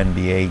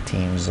WNBA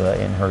teams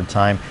in her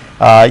time.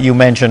 You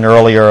mentioned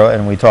earlier,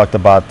 and we talked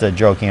about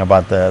joking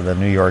about the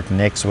New York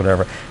Knicks,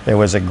 whatever. There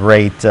was a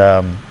great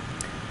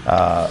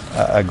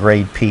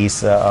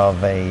piece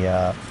of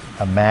a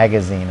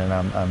magazine, and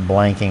I'm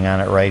blanking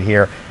on it right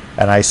here.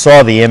 And I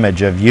saw the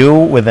image of you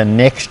with a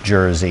Knicks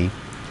jersey,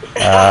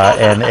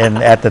 and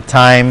at the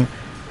time,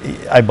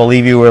 I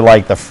believe you were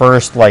like the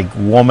first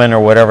woman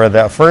or whatever,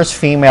 the first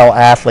female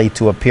athlete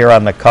to appear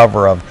on the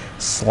cover of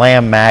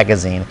Slam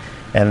magazine.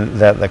 And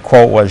the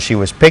quote was, she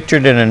was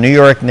pictured in a New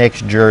York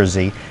Knicks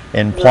jersey,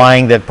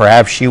 implying that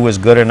perhaps she was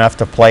good enough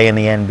to play in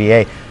the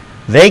NBA.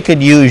 They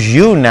could use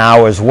you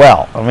now as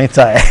well. Let me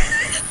tell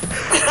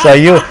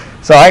you.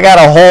 So I got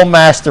a whole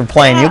master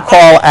plan. You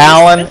call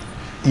Alan,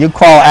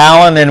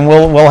 and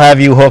we'll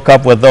have you hook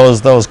up with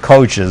those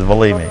coaches.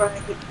 Believe me.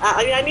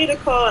 I need to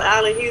call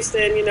Allen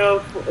Houston, you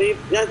know,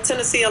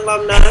 Tennessee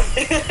alumni.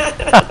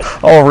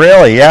 Oh,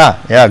 really?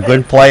 Yeah.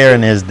 Good player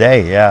in his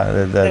day.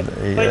 Yeah.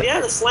 But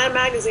yeah, the Slam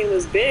magazine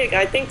was big.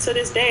 I think to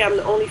this day, I'm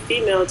the only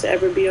female to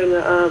ever be on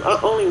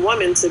the only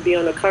woman to be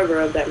on the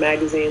cover of that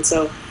magazine.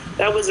 So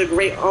that was a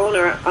great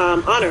honor.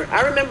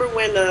 I remember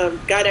when the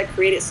guy that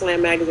created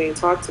Slam magazine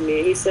talked to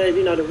me. He said,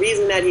 you know, the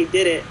reason that he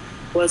did it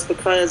was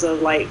because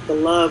of like the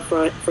love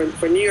for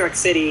New York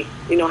City,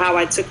 you know, how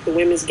I took the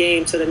women's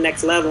game to the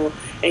next level,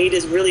 and he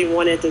just really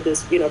wanted to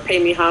just, you know,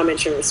 pay me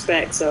homage and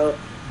respect. So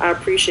I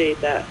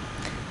appreciate that.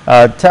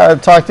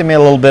 Talk to me a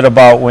little bit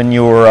about when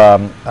you were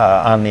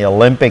on the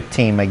Olympic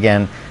team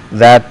again.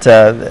 That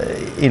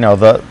you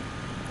know,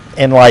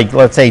 in like,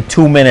 let's say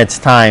 2 minutes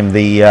time,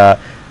 the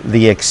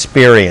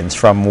experience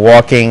from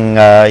walking,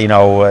 you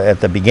know, at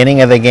the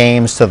beginning of the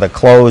games to the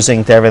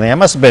closing to everything. It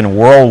must have been a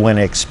whirlwind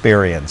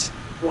experience.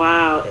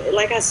 Wow.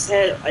 Like I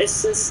said,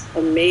 it's just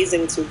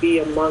amazing to be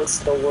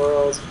amongst the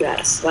world's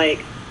best. Like,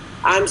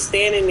 I'm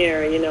standing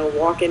there, you know,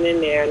 walking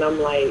in there, and I'm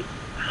like,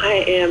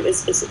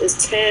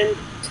 it's 10,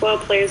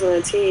 12 players on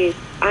a team.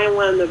 I am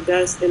one of the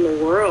best in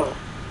the world.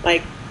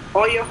 Like,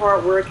 all your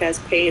hard work has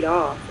paid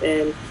off.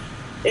 And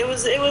it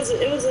was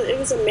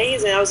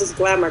amazing. I was just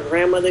glad my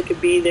grandmother could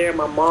be there,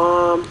 my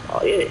mom.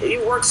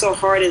 You work so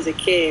hard as a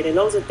kid, and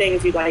those are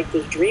things you like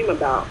to dream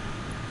about.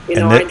 You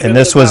know, and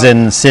this was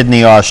in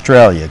Sydney,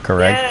 Australia,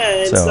 correct?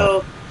 Yeah, and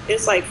so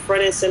it's like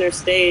front and center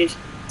stage.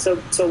 So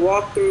to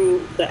walk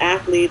through the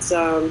athletes'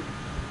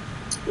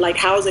 like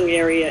housing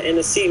area and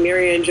to see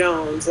Marion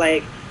Jones,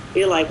 like,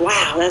 you're like,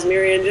 wow, that's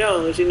Marion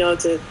Jones. You know,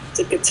 to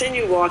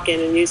continue walking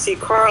and you see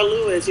Carl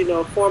Lewis, you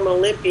know, former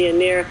Olympian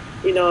there,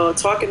 you know,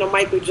 talking to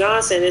Michael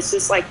Johnson. It's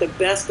just like the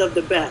best of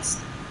the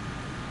best.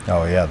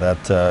 Oh yeah,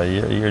 that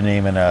you're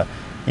naming a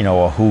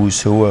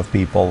who's who of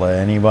people.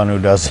 Anyone who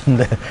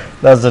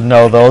doesn't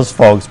know those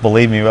folks,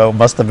 believe me,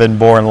 must have been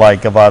born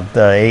like about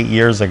 8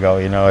 years ago.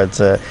 You know, it's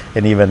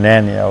and even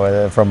then, you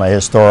know, from a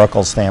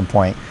historical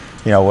standpoint,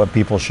 you know, what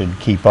people should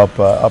keep up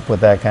with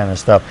that kind of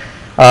stuff.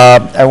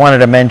 I wanted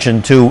to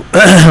mention too,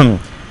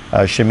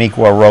 Chamique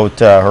wrote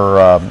her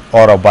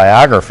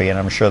autobiography, and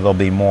I'm sure there'll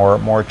be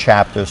more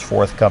chapters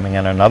forthcoming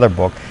in another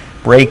book,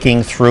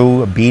 Breaking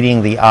Through,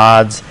 Beating the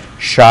Odds.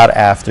 shot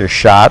after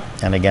shot.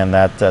 And again,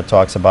 that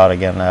talks about,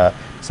 again,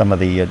 some of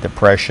the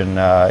depression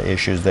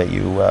issues that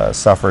you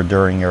suffered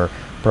during your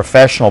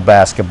professional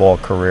basketball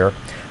career.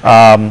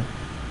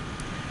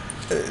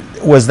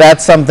 Was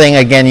that something,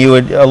 again, you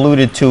had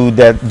alluded to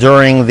that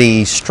during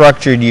the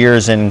structured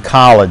years in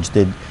college,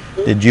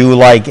 did you,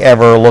 like,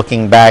 ever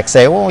looking back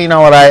say, well, you know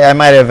what, I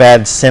might have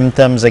had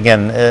symptoms,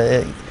 again,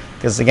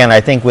 because, again,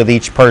 I think with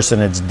each person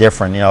it's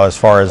different, you know, as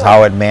far as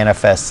how it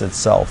manifests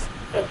itself?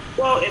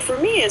 Well, for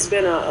me, it's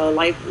been a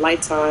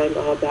lifetime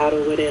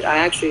battle with it. I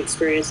actually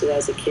experienced it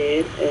as a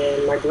kid,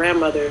 and my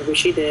grandmother, what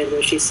she did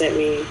was she sent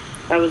me,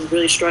 I was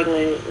really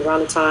struggling around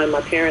the time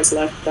my parents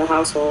left the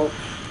household.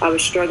 I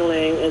was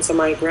struggling, and so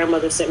my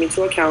grandmother sent me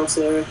to a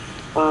counselor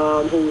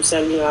who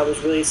said, you know, I was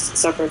really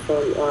suffering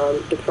from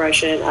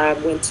depression. I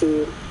went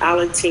to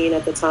Alateen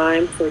at the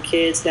time for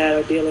kids that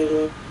are dealing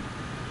with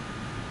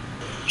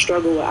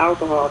struggle with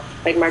alcohol.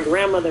 Like, my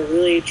grandmother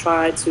really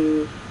tried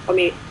to, I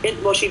mean,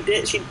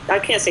 I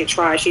can't say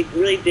try, she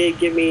really did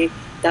give me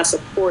that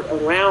support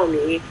around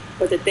me.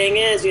 But the thing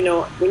is, you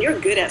know, when you're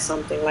good at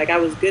something, like I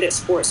was good at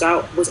sports, so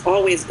I was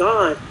always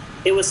gone.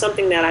 It was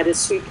something that I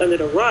just swept under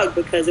the rug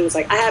because it was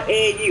like, I have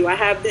AAU, I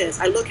have this,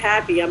 I look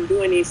happy, I'm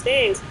doing these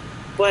things.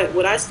 But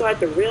what I started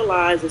to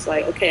realize is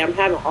like, okay, I'm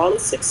having all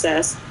this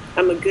success,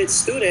 I'm a good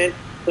student,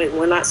 but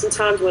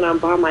sometimes when I'm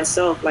by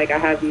myself, like I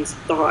have these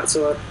thoughts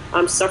or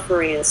I'm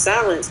suffering in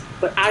silence,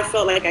 but I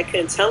felt like I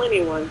couldn't tell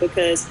anyone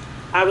because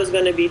I was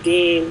going to be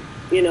deemed,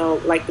 you know,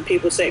 like the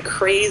people say,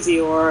 crazy,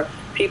 or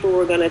people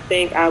were going to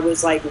think I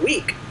was like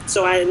weak.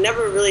 So I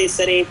never really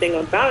said anything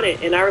about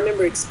it. And I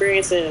remember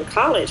experiencing it in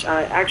college.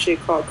 I actually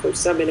called Coach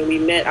Summit and we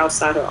met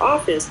outside her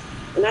office.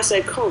 And I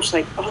said, Coach,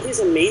 like all these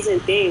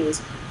amazing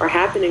things are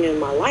happening in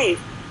my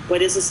life,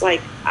 but it's just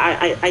like,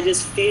 I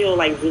just feel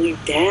like really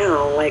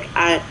down. Like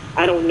I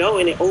don't know,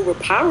 and it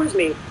overpowers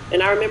me.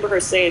 And I remember her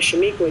saying,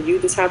 Chamique, you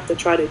just have to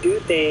try to do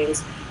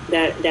things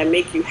that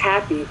make you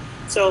happy.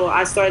 So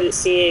I started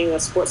seeing a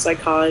sports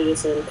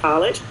psychologist in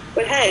college.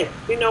 But hey,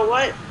 you know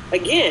what?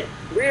 Again,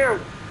 we're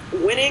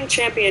winning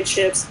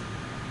championships.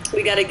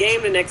 We got a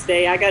game the next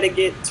day. I got to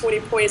get 20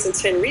 points and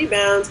 10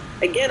 rebounds.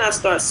 Again, I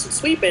start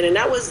sweeping, and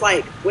that was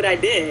like what I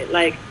did.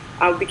 Like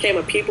I became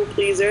a people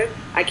pleaser.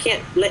 I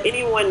can't let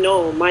anyone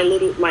know my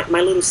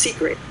little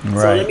secret. Right.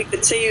 So let me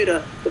continue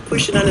to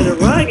push it under the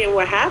rug. And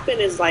what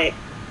happened is like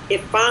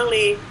it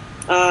finally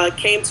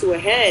came to a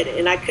head,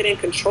 and I couldn't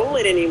control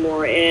it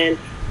anymore. And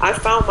I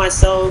found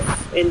myself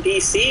in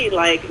DC,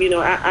 like, you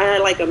know, I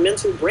had like a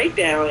mental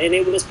breakdown, and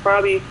it was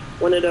probably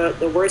one of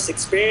the worst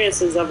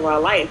experiences of my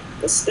life.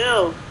 But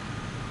still,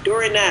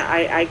 during that,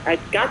 I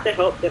got the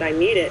help that I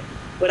needed,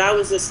 but I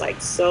was just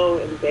like so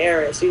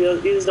embarrassed. You know,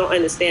 you just don't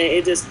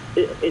understand.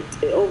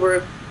 It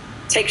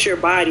overtakes your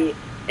body,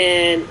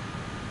 and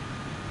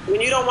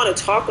when you don't want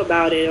to talk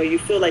about it or you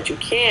feel like you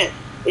can't,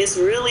 it's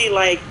really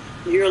like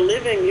you're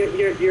living,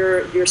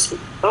 you're I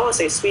don't want to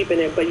say sweeping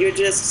it, but you're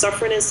just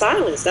suffering in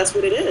silence. That's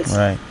what it is.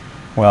 Right.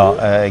 Well,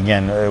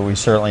 again, we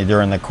certainly,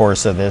 during the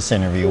course of this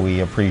interview,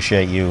 we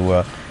appreciate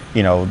you,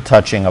 you know,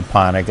 touching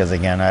upon it, because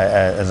again,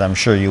 as I'm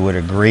sure you would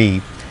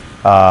agree,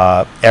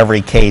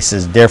 every case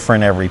is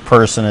different, every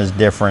person is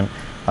different.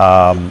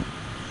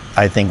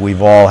 I think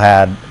we've all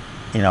had,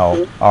 you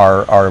know,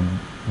 our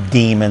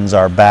demons,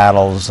 our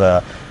battles,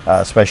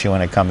 especially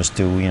when it comes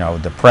to, you know,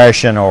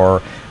 depression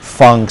or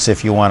funks,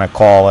 if you want to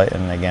call it.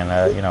 And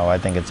again, you know, I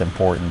think it's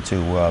important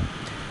to,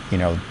 you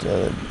know,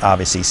 to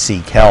obviously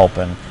seek help.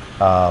 And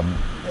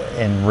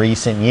in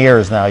recent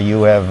years now,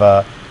 you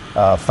have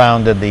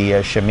founded the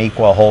Chamique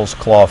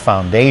Holdsclaw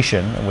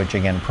Foundation, which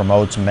again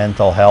promotes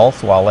mental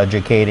health while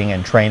educating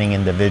and training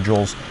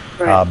individuals,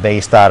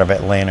 based out of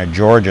Atlanta,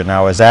 Georgia.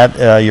 Now, is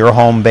that your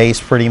home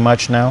base pretty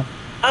much now?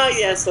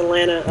 Yes,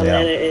 Atlanta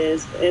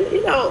is. And,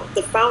 you know,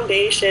 the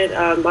foundation,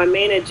 my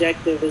main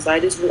objective is I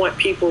just want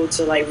people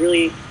to, like,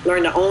 really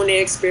learn to own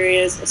their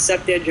experience,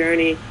 accept their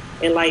journey,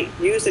 and, like,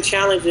 use the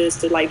challenges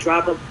to, like,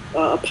 drive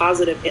a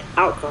positive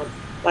outcome.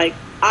 Like,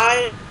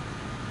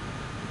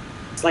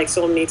 like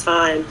so many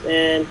times,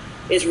 and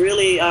it's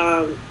really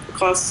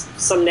caused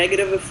some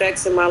negative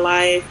effects in my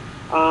life.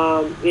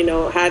 You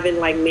know, having,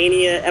 like,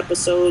 mania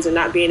episodes and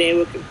not being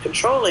able to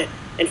control it.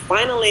 And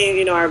finally,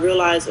 you know, I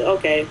realized,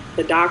 okay,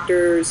 the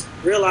doctors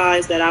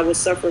realized that I was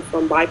suffering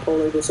from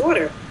bipolar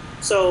disorder.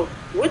 So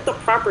with the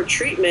proper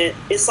treatment,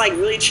 it's like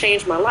really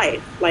changed my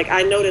life. Like,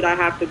 I know that I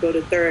have to go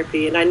to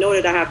therapy, and I know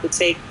that I have to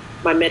take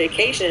my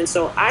medication.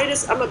 So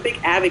I'm a big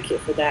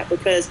advocate for that,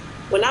 because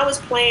when I was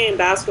playing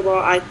basketball,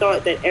 I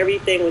thought that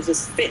everything was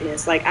just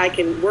fitness. Like, I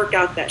can work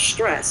out that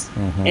stress.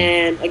 Mm-hmm.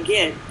 And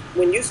again,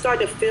 when you start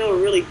to feel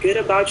really good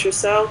about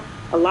yourself,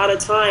 a lot of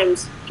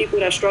times people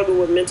that struggle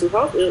with mental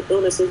health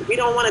illnesses, we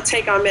don't want to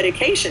take our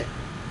medication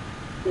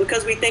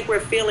because we think we're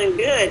feeling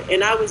good.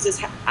 And it was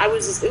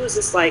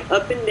just like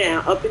up and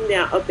down, up and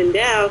down, up and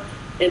down,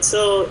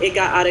 until it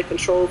got out of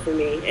control for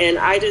me. And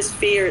I just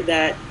feared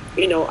that,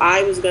 you know,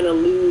 I was going to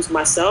lose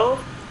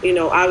myself, you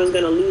know, I was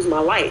going to lose my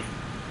life.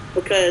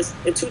 Because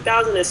in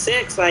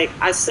 2006, like,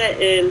 I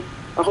sat in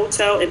a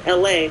hotel in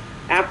LA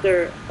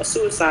after a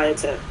suicide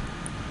attempt.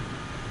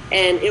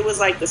 And it was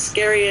like the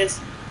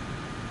scariest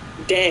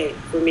day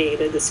for me,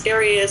 the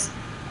scariest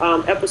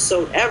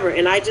episode ever.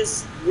 And I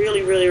just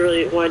really, really,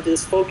 really wanted to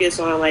just focus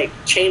on like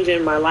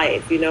changing my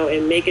life, you know,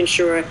 and making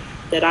sure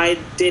that I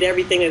did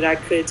everything that I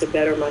could to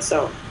better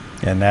myself.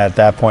 And at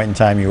that point in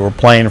time, you were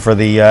playing for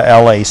the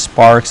LA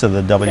Sparks of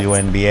the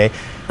WNBA. Yes.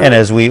 And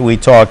as we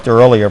talked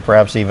earlier,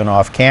 perhaps even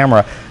off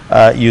camera,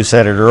 you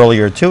said it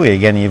earlier too.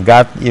 Again, you've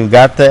got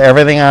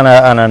everything on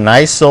a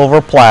nice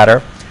silver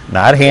platter,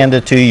 not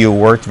handed to you. You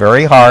worked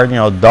very hard. You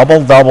know,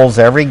 double doubles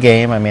every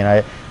game. I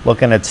mean,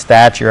 looking at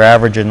stats, you're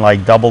averaging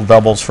like double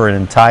doubles for an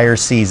entire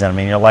season. I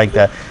mean, you're like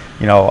the,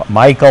 you know,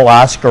 Michael,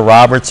 Oscar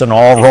Robertson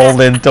all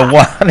rolled into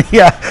one.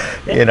 Yeah,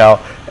 you know,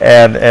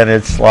 and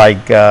it's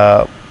like.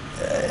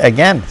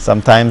 Again,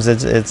 sometimes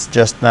it's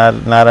just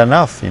not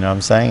enough, you know what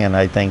I'm saying? And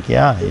I think,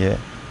 yeah,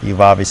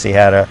 you've obviously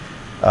had to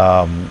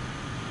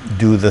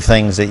do the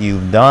things that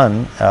you've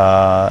done.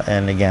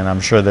 And again,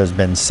 I'm sure there's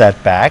been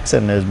setbacks,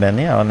 and there's been,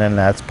 you know, and then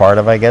that's part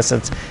of, I guess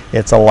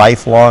it's a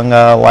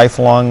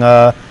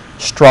lifelong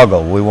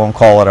struggle. We won't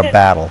call it a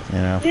battle, you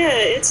know. Yeah,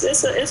 it's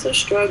a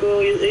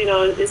struggle. You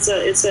know, it's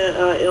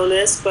a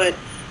illness, but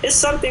it's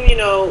something, you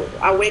know,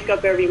 I wake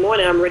up every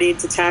morning, I'm ready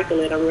to tackle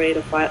it, I'm ready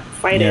to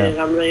fight it, and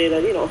I'm ready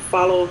to, you know,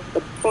 follow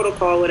the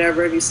protocol,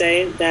 whatever you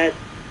say, that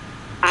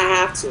I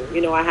have to, you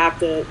know, I have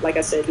to, like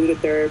I said, do the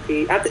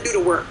therapy, I have to do the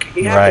work.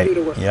 You have to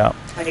do the work. Yeah.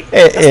 Like,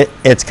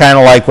 it's kind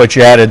of like what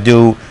you had to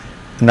do,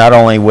 not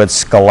only with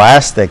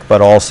scholastic,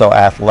 but also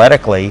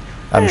athletically.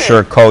 I'm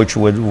sure Coach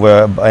would,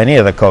 any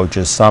of the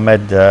coaches, Summit,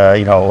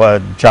 you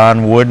know,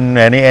 John Wooden,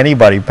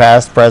 anybody,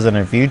 past, present,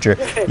 and future,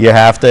 you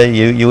have to,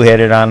 you hit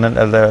it on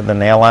the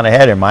nail on the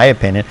head, in my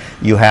opinion.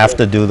 You have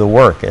to do the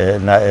work,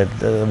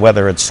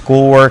 whether it's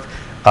schoolwork,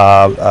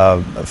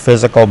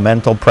 physical,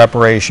 mental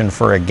preparation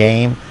for a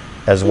game,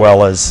 as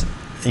well as,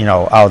 you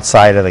know,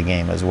 outside of the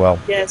game as well.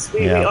 Yes,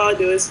 we all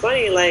do. It's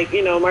funny, like,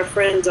 you know, my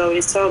friends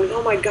always tell me,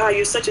 oh my God,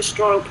 you're such a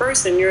strong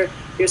person. You're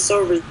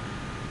so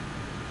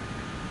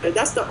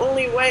that's the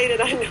only way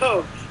that I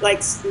know.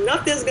 Like,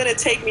 nothing's going to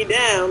take me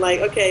down.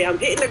 Like, okay, I'm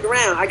hitting the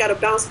ground. I got to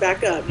bounce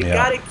back up. You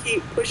got to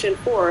keep pushing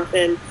forth.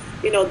 And,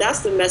 you know, that's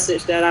the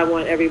message that I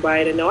want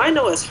everybody to know. I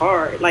know it's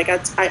hard. Like,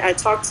 I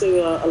talked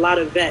to a lot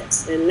of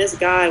vets, and this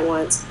guy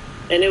once,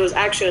 and it was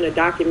actually in a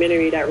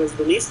documentary that was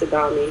released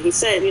about me. He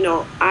said, you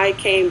know, I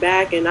came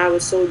back and I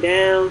was so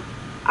down.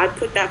 I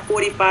put that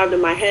 45 to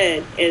my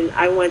head, and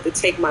I wanted to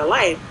take my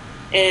life.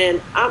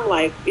 And I'm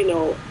like, you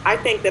know, I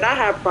think that I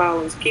have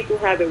problems. People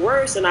have it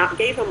worse. And I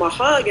gave him a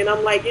hug, and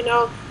I'm like, you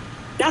know,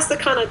 that's the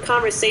kind of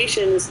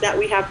conversations that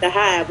we have to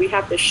have. We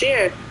have to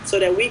share so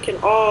that we can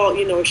all,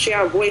 you know, share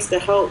our voice to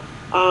help,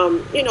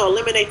 you know,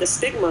 eliminate the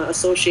stigma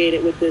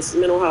associated with this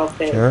mental health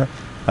thing. Sure.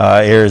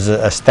 Here's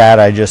a stat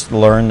I just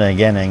learned.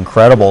 Again, an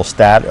incredible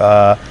stat.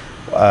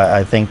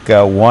 I think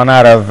 1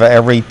 out of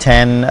every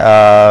 10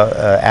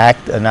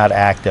 not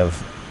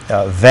active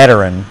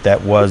veteran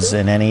that was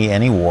in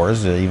any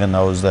wars, even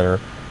those that are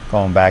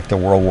going back to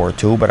World War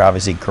II, but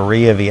obviously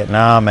Korea,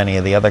 Vietnam, any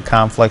of the other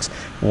conflicts,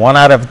 1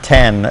 out of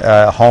 10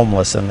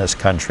 homeless in this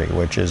country,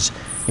 which is,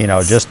 you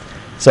know, just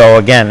so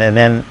again, and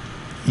then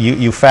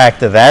you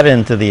factor that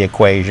into the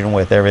equation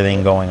with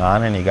everything going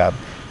on, and you got,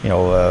 you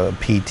know,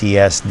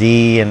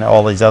 PTSD and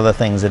all these other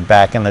things that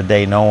back in the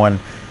day no one,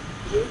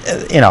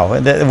 you know,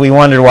 we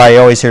wondered why you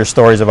always hear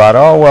stories about,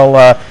 oh,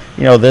 well,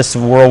 you know, this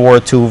World War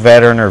II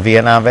veteran or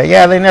Vietnam veteran,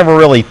 yeah, they never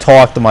really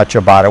talked much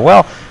about it.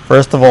 Well,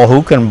 first of all,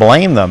 who can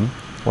blame them,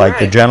 like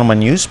the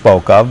gentleman you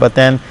spoke of, but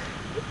then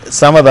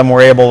some of them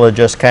were able to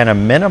just kind of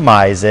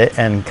minimize it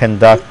and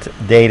conduct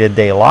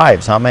day-to-day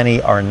lives. How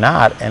many are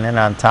not? And then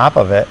on top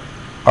of it,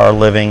 are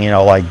living, you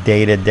know, like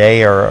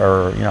day-to-day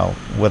or you know,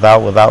 without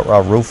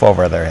a roof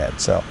over their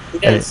head. So,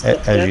 as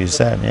you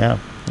said, yeah,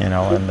 you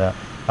know,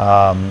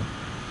 and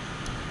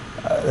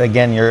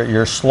again,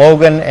 your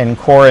slogan and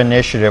core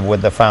initiative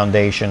with the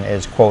foundation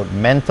is, quote,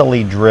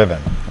 mentally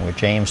driven,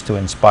 which aims to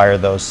inspire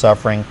those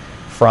suffering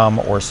from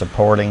or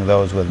supporting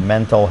those with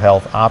mental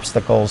health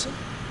obstacles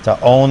to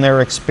own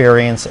their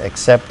experience,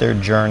 accept their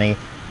journey,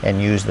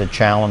 and use the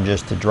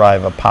challenges to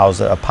drive a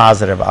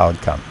positive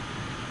outcome.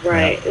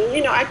 Right. And,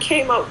 you know, I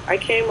came up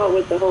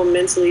with the whole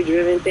mentally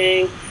driven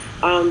thing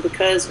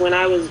because when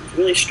I was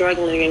really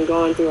struggling and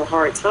going through a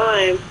hard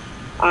time,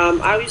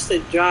 I used to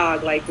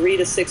jog like 3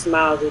 to 6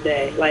 miles a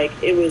day. Like,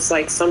 it was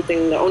like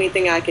something, the only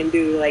thing I can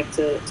do, like,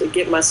 to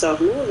get myself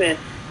moving.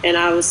 And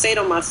I would say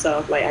to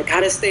myself, like, I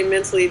gotta stay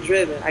mentally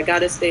driven. I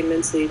gotta stay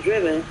mentally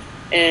driven.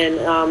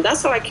 And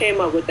that's how I came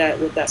up with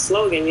that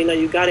slogan. You know,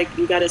 you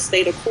gotta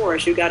stay the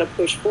course. You gotta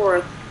push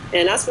forth.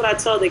 And that's what I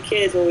tell the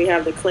kids when we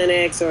have the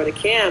clinics or the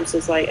camps.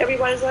 It's like,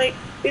 everybody's like,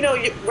 you know,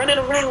 you're running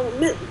around.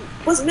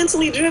 What's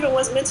mentally driven?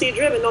 What's mentally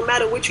driven? No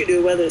matter what you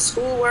do, whether it's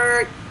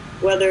schoolwork,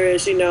 whether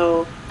it's, you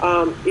know,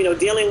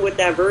 dealing with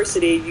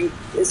adversity,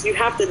 you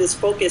have to just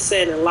focus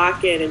in and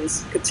lock in and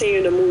just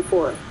continue to move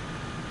forward.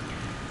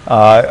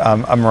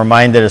 I'm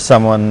reminded of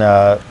someone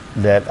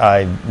that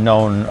I've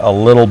known a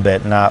little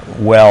bit, not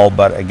well,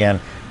 but again,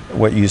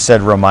 what you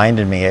said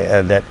reminded me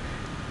that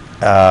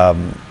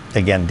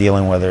again,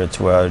 dealing whether it's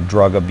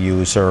drug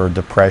abuse or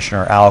depression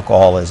or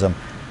alcoholism,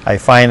 I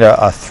find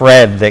a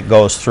thread that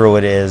goes through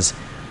it is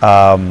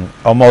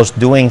almost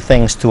doing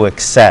things to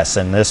excess.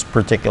 And this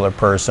particular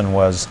person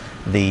was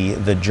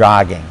the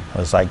jogging. It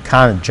was like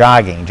kind of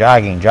jogging.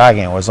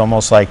 It was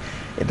almost like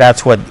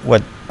that's what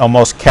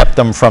almost kept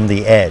them from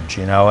the edge,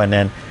 you know. And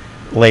then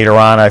later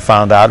on I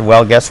found out,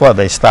 well, guess what?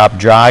 They stopped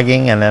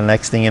jogging, and then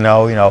next thing you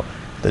know,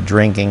 the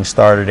drinking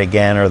started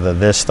again, or the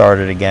this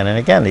started again. And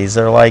again, these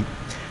are like,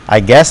 I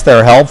guess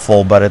they're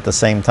helpful, but at the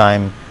same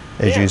time,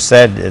 as you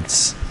said,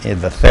 it's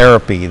the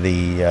therapy,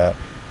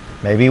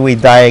 maybe we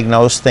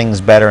diagnose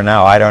things better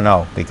now. I don't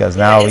know, because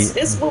now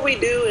it's what we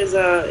do is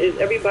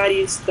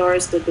everybody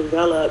starts to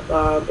develop.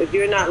 If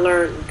you're not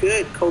learning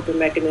good coping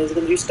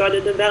mechanisms, you start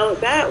to develop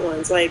bad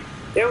ones. Like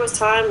there was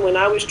time when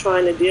I was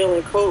trying to deal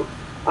and cope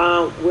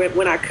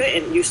when I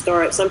couldn't.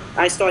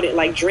 I started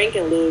like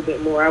drinking a little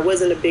bit more. I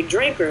wasn't a big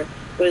drinker,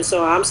 but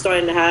so I'm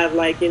starting to have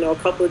like a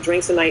couple of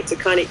drinks a night to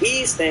kind of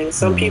ease things.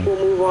 Some people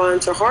move on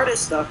to harder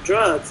stuff,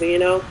 drugs,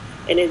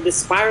 and it just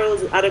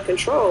spirals out of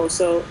control.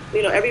 So,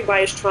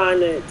 everybody's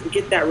trying to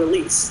get that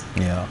release.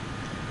 Yeah.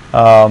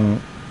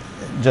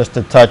 Just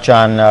to touch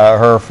on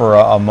her for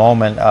a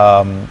moment,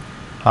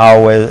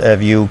 how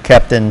have you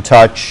kept in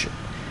touch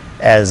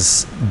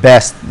as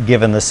best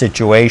given the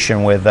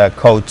situation with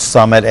Coach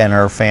Summit and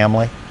her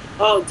family?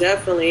 Oh,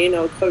 definitely.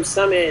 Coach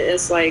Summit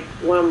is like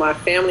one of my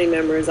family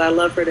members. I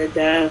love her to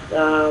death.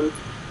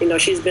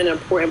 She's been an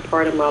important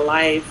part of my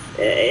life,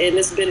 and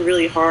it's been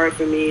really hard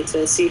for me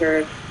to see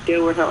her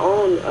deal with her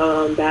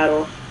own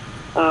battle.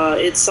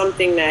 It's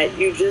something that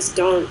you just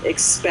don't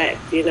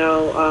expect.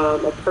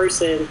 A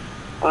person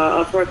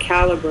of her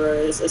caliber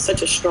is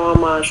such a strong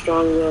mind,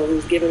 strong will,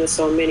 who's given us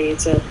so many,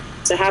 to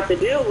have to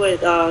deal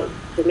with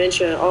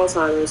dementia and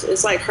Alzheimer's.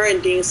 It's like her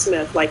and Dean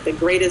Smith, like two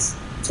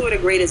of the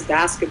greatest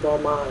basketball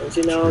minds,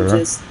 Sure.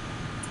 just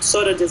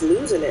sort of just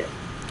losing it.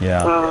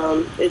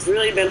 Yeah. It's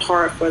really been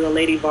hard for the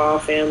Lady Vol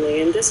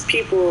family and just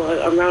people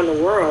around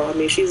the world. I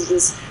mean, she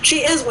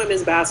is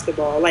women's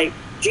basketball. Like,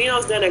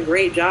 Gino's done a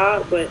great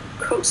job, but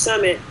Coach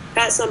Summit,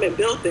 Pat Summit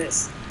built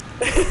this.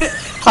 She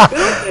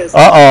built this.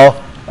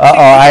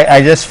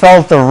 I just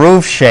felt the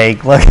roof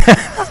shake. Look. No,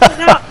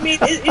 I mean,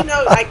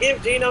 I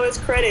give Gino his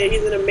credit.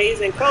 He's an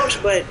amazing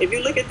coach, but if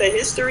you look at the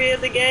history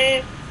of the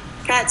game,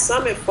 Pat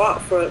Summit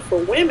fought for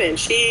women.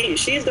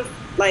 She's the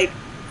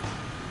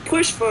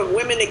push for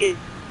women to get.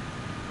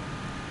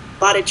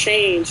 A lot of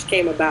change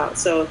came about,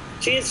 so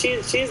she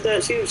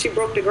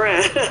broke the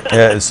ground.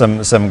 Yeah,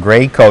 some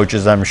great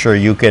coaches. I'm sure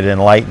you could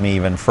enlighten me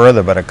even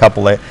further, but a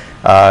couple that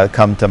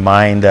come to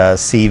mind.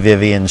 C.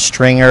 Vivian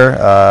Stringer,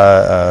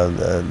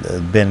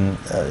 been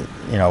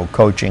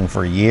coaching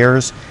for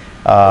years.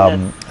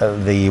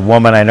 The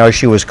woman, I know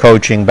she was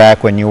coaching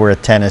back when you were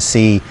at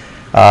Tennessee.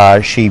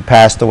 She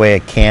passed away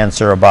of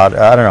cancer about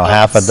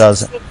half a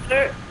dozen.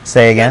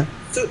 Say again.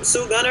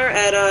 Sue Gunner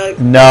at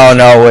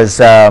No, it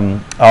was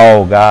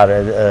oh God,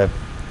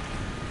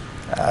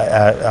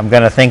 I'm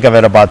gonna think of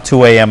it about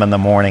 2 a.m. in the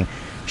morning.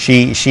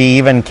 She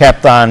even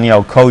kept on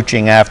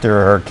coaching after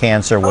her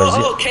cancer was.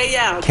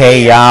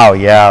 Kay Yao,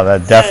 yeah,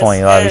 that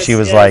definitely. She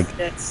was like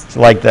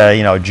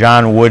the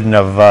John Wooden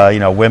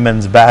of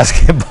women's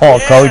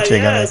basketball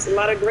coaching. Yes, a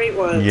lot of great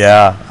ones.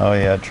 Yeah, oh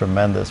yeah,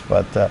 tremendous.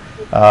 But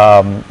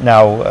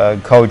now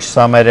Coach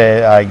Summit,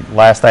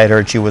 last I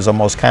heard she was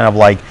almost kind of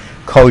like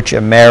Coach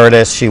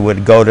Emeritus. She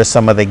would go to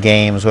some of the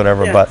games,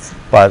 whatever. Yes.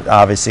 But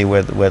obviously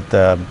with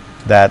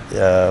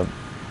that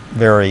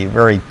very,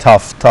 very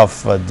tough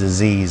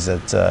disease.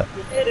 It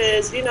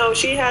is.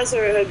 She has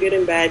her good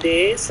and bad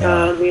days.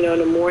 Yeah. In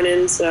the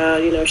mornings,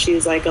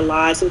 she's like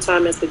alive.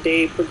 Sometimes as the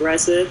day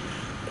progresses,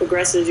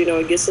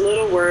 it gets a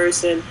little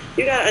worse. And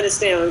you got to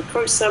understand, when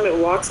Coach Summit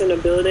walks in the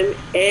building,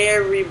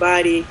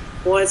 everybody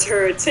wants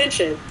her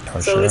attention.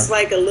 Oh, so sure. it's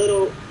like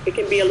it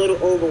can be a little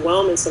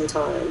overwhelming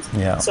sometimes.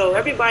 Yeah. So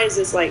everybody's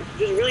just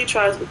really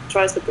tries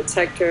to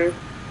protect her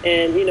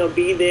and,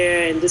 be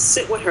there and just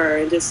sit with her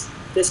and just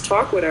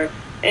talk with her.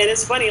 And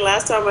it's funny,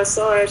 last time I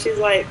saw her, she's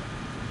like,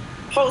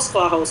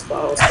 Holdsclaw.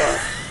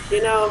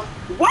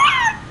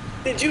 What?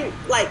 Did you,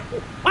 why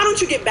don't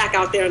you get back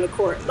out there on the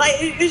court?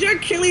 Is your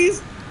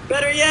Achilles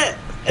better yet?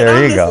 And there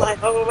I'm you go. Like,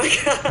 oh my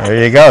God.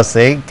 There you go.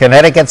 See,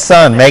 Connecticut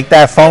Sun, make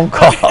that phone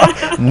call.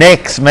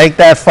 Knicks, make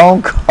that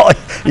phone call.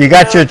 You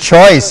got your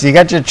choice. You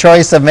got your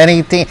choice of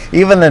many teams.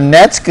 Even the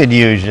Nets could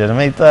use you. Let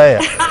me tell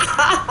you.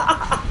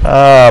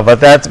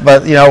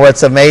 But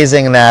what's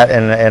amazing in that,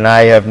 and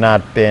I have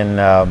not been,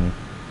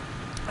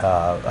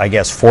 I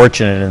guess,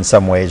 fortunate in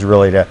some ways,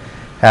 really, to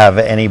have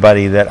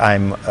anybody that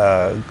I'm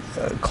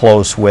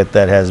close with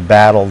that has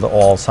battled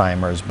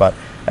Alzheimer's. But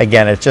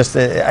again, it's just,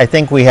 I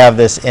think we have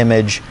this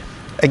image.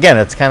 Again,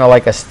 it's kind of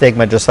like a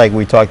stigma, just like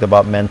we talked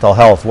about mental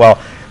health. Well,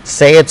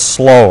 say it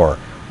slower,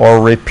 or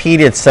repeat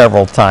it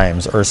several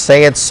times, or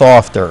say it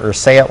softer, or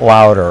say it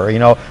louder,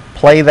 or,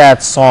 play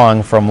that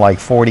song from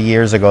 40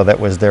 years ago that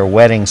was their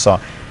wedding song.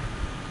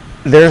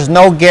 There's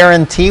no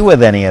guarantee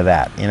with any of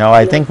that.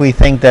 I think we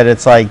think that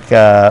it's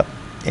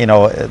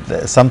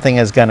something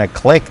is going to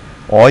click.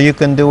 all you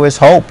can do is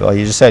hope.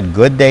 You just said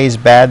good days,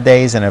 bad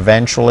days, and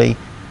eventually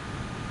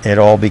it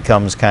all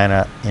becomes kind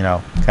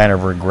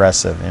of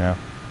regressive,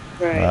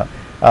 Right.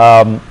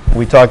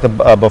 We talked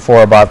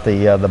before about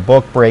the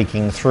book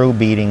Breaking Through,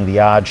 beating the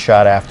odds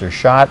shot after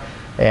shot,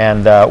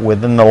 and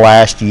within the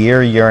last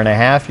year and a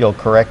half, you'll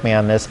correct me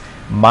on this,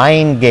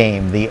 Mind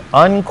Game, the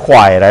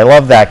unquiet. I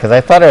love that because I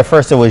thought at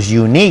first it was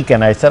unique,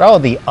 and I said, oh,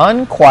 the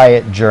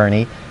unquiet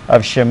journey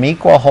of Chamique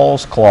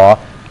Holdsclaw,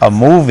 a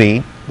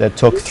movie that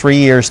took 3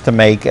 years to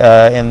make.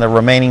 In the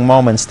remaining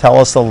moments, tell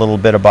us a little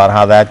bit about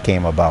how that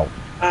came about.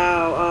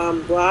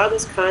 Well, I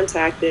was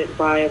contacted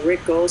by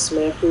Rick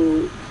Goldsmith,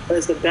 who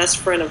is the best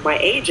friend of my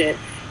agent,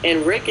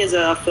 and Rick is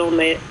a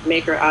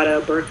filmmaker out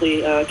of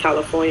Berkeley,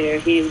 California.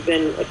 He's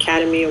been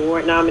Academy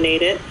Award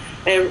nominated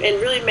and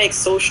really makes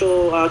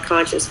social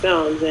conscious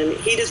films. And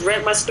he just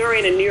read my story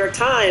in the New York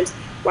Times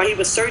while he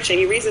was searching.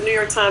 He reads the New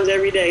York Times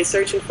every day,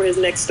 searching for his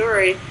next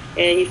story,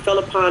 and he fell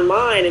upon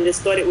mine and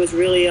just thought it was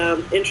really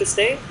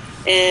interesting,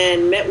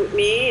 and met with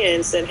me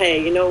and said,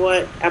 hey, you know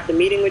what, after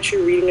meeting with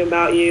you, reading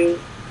about you,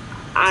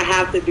 I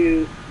have to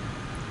do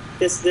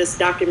this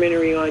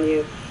documentary on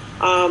you.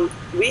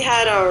 We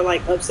had our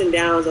ups and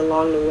downs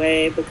along the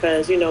way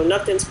because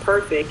nothing's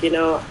perfect.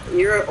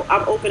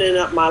 I'm opening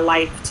up my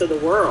life to the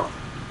world,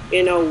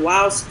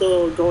 while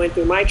still going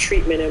through my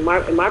treatment and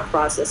my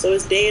process. So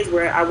it's days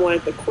where I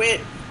wanted to quit.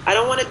 I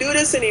don't want to do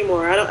this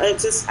anymore.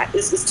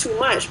 It's too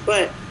much.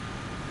 But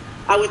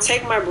I would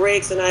take my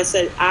breaks, and I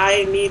said,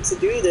 I need to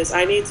do this.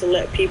 I need to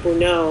let people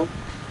know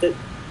that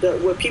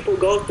what people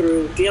go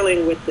through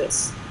dealing with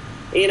this.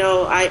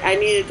 I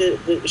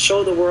needed to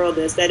show the world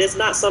that it's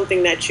not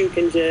something that you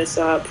can just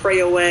pray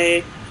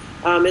away.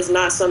 It's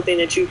not something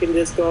that you can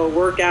just go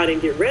work out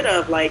and get rid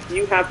of.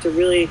 You have to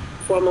really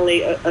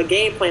formulate a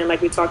game plan,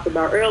 like we talked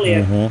about earlier.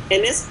 And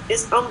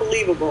it's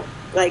unbelievable.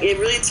 It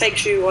really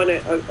takes you on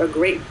a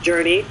great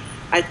journey.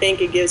 I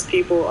think it gives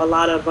people a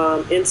lot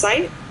of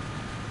insight.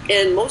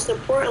 And most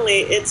importantly,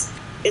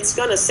 it's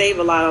going to save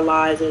a lot of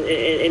lives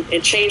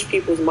and change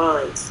people's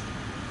minds.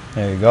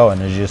 There you go.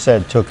 And as you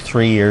said, it took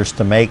 3 years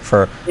to make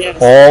for Yes.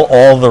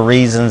 all the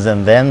reasons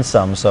and then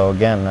some. So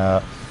again,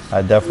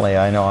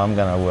 I know I'm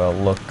going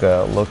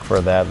to look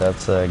for that.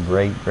 That's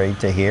great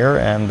to hear.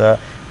 And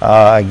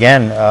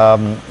again,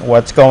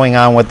 what's going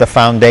on with the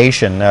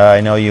foundation?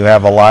 I know you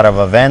have a lot of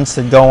events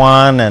that go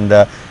on and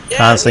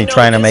constantly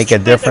trying to make a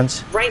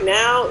difference. Right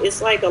now,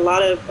 it's a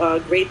lot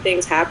of great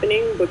things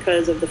happening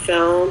because of the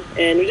film,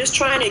 and we're just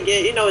trying to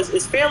get,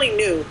 it's fairly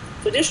new,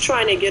 so just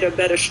trying to get a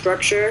better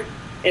structure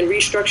and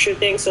restructure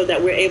things so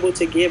that we're able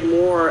to give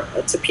more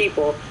to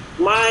people.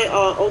 My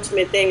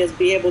ultimate thing is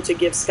be able to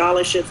give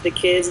scholarships to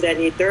kids that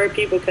need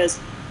therapy, because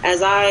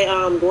as I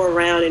go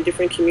around in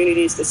different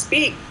communities to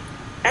speak,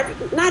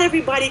 not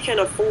everybody can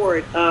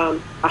afford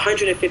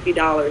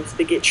 $150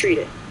 to get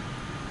treated.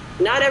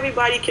 Not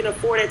everybody can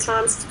afford at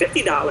times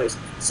 $50.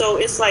 So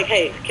it's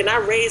hey, can I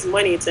raise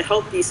money to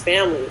help these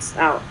families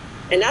out?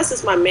 And that's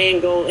just my main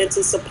goal, and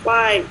to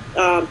supply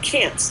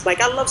camps.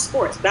 I love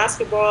sports.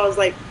 Basketball is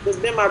has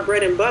been my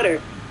bread and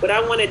butter. What I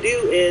want to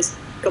do is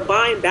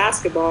combine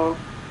basketball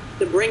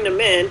to bring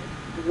them in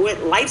with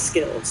life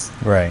skills.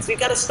 Right. So we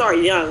got to start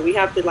young. We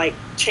have to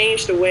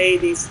change the way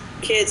these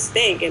kids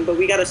think, but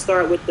we got to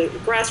start with the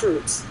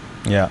grassroots.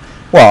 Yeah.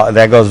 Well,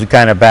 that goes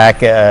kind of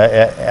back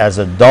as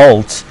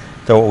adults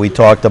to what we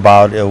talked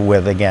about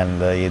with, again,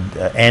 the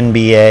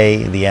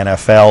NBA, the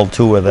NFL,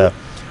 two of the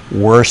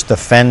worst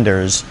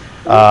offenders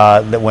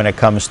that when it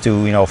comes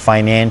to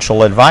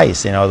financial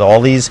advice.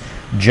 All these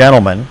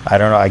gentlemen, I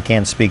don't know, I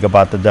can't speak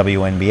about the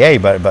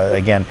WNBA, but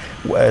again,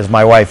 as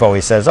my wife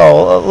always says,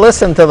 oh,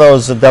 listen to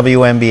those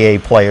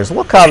WNBA players,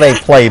 look how they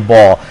play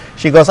ball.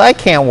 She goes, I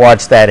can't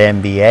watch that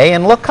NBA,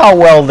 and look how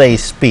well they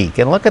speak,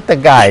 and look at the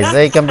guys,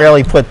 they can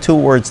barely put two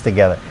words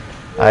together.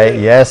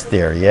 Yes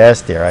dear,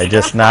 I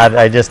just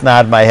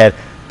nod my head.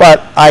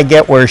 But I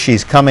get where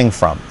she's coming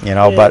from,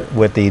 but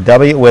with the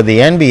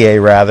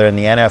NBA rather, and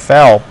the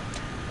NFL,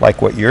 like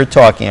what you're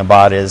talking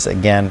about is,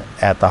 again,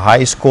 at the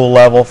high school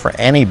level for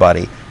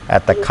anybody,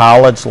 at the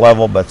college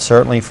level, but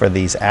certainly for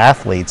these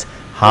athletes,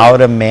 how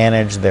to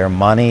manage their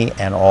money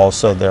and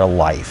also their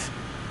life.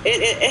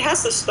 It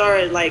has to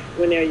start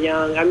when they're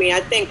young. I mean,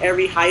 I think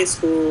every high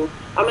school,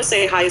 I'm going to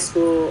say high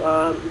school,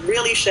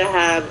 really should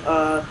have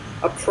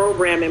a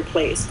program in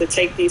place to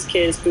take these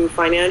kids through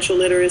financial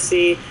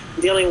literacy,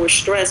 dealing with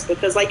stress,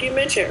 because like you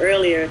mentioned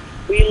earlier,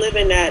 we live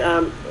in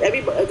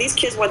that, these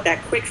kids want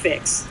that quick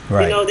fix.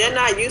 Right. They're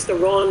not used to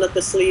rolling up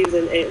the sleeves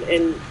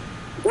and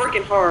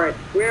working hard.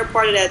 We're a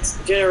part of that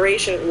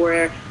generation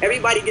where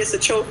everybody gets a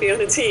trophy on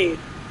the team.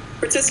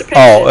 Participation.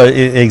 Oh,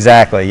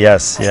 exactly,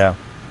 yes, yeah.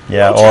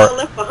 No child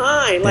left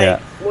behind.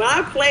 When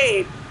I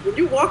played, when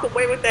you walk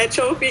away with that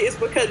trophy, it's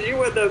because you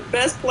were the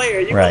best player.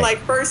 You right.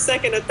 were first,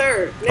 second, or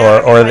third.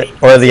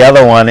 Or the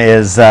other one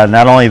is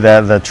not only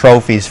the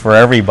trophies for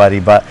everybody,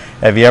 but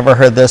have you ever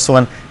heard this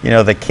one?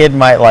 The kid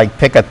might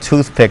pick a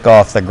toothpick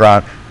off the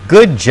ground.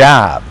 Good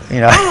job.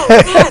 You know. Oh,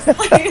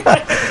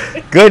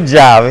 yes. Good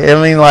job.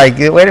 I mean, like,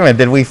 wait a minute,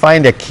 did we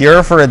find a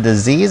cure for a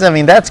disease? I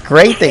mean, that's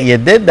great that you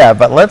did that,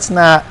 but let's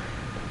not,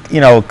 you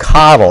know,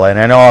 coddle. And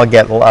I know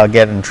I'll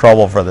get in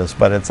trouble for this,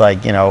 but it's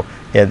like, you know,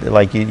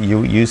 like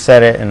you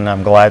said it, and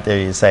I'm glad that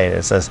you say it.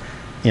 It says,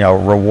 you know,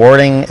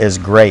 rewarding is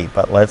great,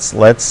 but let's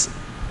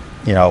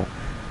you know,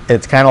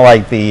 it's kind of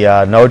like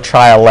the no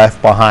child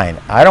left behind.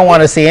 I don't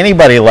want to see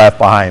anybody left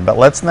behind, but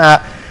let's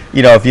not,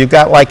 you know, if you've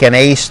got like an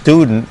A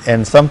student,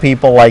 and some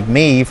people like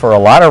me, for a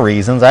lot of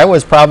reasons, I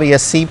was probably a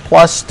C+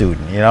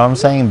 student, you know what I'm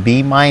saying,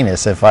 B-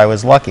 if I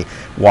was lucky.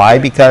 Why?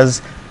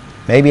 Because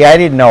maybe I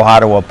didn't know how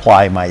to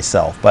apply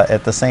myself, but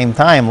at the same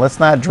time, let's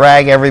not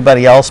drag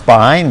everybody else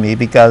behind me,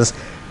 because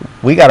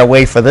we got to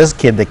wait for this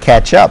kid to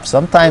catch up.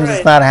 Sometimes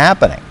it's not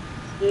happening.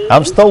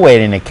 I'm still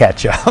waiting to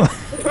catch up.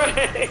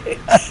 Right.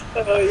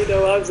 Oh, you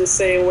know, I was the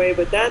same way,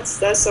 but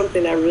that's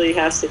something that really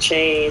has to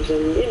change.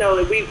 And, you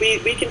know, we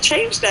can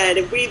change that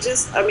if we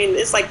just, I mean,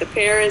 it's like the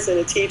parents and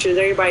the teachers,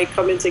 everybody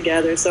coming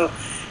together. So,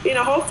 you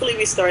know, hopefully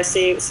we start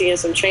seeing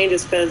some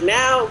changes, because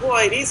now,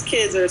 boy, these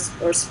kids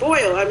are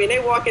spoiled. I mean, they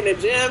walk in the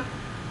gym,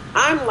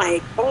 I'm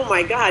like, oh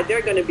my God,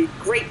 they're going to be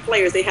great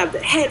players. They have the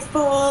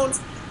headphones,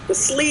 the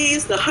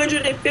sleeves, the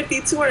 $150,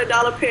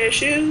 $200 pair of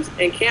shoes,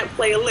 and can't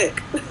play a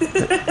lick.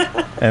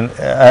 And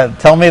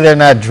tell me they're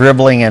not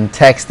dribbling and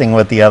texting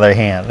with the other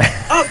hand.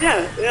 Oh,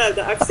 yeah,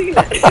 I've seen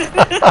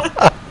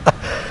that.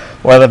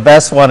 Well, the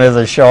best one is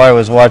a show I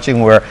was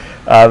watching where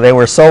they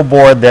were so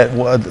bored that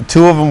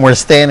two of them were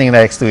standing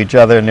next to each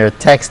other and they're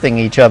texting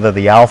each other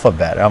the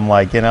alphabet. I'm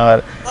like, you know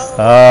what?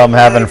 Oh, I'm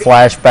having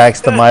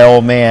flashbacks to my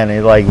old man.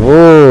 He's like,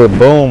 woo,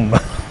 boom.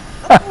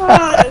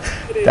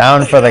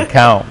 Down for the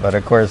count. But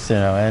of course, you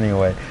know,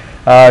 anyway.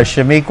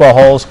 Chamique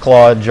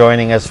Holdsclaw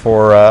joining us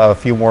for a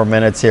few more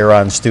minutes here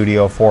on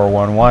Studio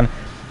 411,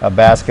 a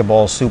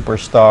basketball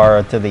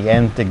superstar to the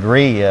nth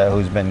degree,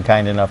 who's been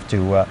kind enough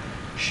to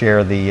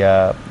share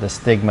the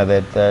stigma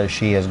that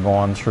she has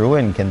gone through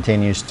and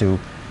continues to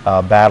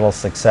battle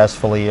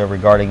successfully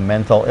regarding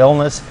mental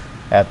illness,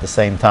 at the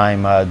same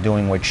time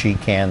doing what she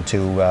can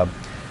to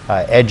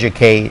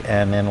educate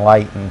and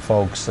enlighten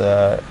folks.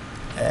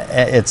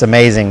 It's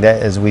amazing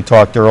that, as we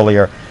talked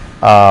earlier,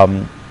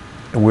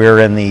 we're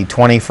in the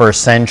 21st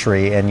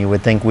century, and you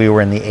would think we were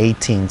in the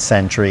 18th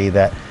century,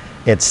 that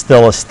it's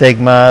still a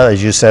stigma,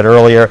 as you said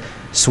earlier.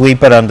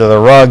 Sweep it under the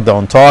rug,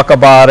 don't talk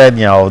about it,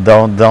 you know,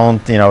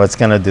 don't you know, it's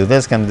going to do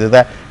this, going to do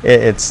that.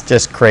 It's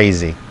just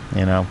crazy,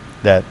 you know,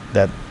 that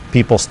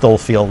people still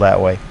feel that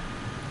way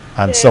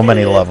on so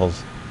many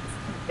levels.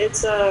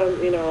 It's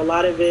you know, a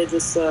lot of it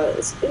is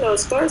you know, it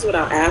starts with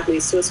our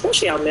athletes too,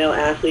 especially our male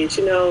athletes.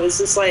 You know, it's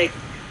just like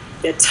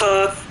they're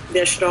tough,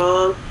 they're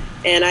strong,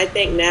 and I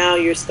think now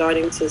you're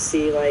starting to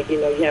see, like, you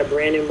know, you have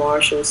Brandon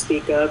Marshall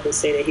speak up and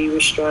say that he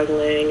was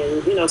struggling,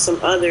 and, you know, some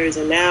others,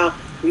 and now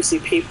you see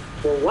people,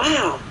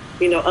 wow,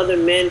 you know, other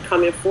men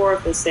coming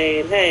forth and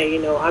saying, hey,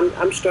 you know,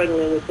 I'm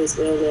struggling with this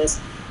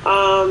illness.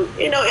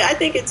 You know, I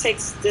think it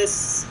takes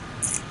this,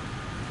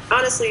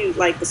 honestly,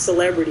 like the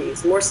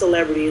celebrities, more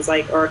celebrities,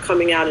 like, are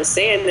coming out and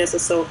saying this.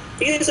 And so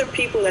these are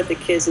people that the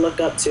kids look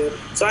up to.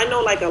 So I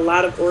know, like, a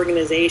lot of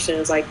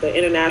organizations, like the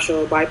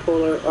International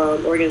Bipolar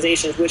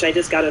organizations, which I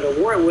just got an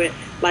award with,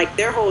 like,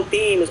 their whole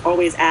theme is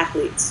always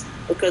athletes,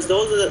 because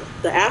those are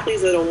the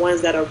athletes are the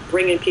ones that are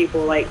bringing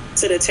people, like,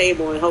 to the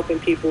table and helping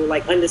people,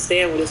 like,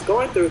 understand what it's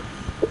going through.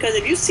 Because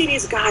if you see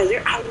these guys,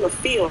 they're out in the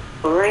field,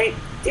 all right?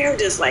 They're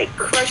just, like,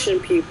 crushing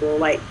people,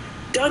 like,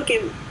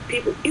 dunking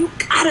people. You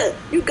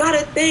gotta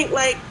think,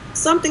 like,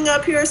 something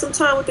up here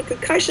sometime with the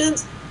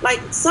concussions,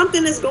 like,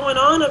 something is going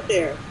on up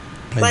there.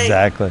 Like,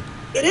 exactly.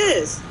 It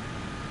is.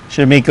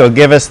 Chamique,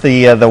 give us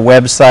the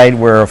website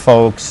where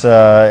folks,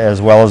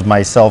 as well as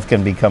myself,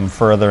 can become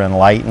further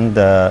enlightened.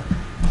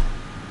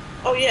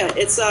 Oh yeah,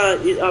 it's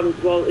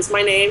well, it's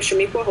my name,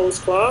 Chamique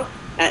Holdsclaw,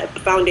 at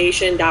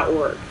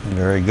foundation.org.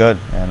 Very good.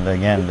 And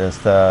again,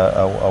 just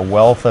a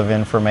wealth of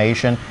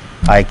information.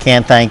 I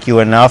can't thank you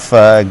enough.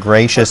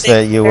 Gracious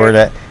that you were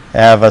to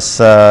have us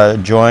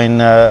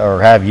join,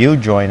 or have you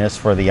join us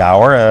for the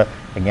hour.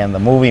 Again, the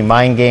movie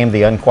Mind Game,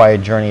 The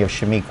Unquiet Journey of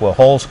Chamique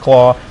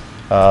Holdsclaw,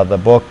 the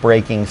book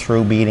Breaking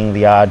Through, Beating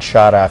the Odds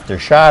Shot After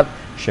Shot,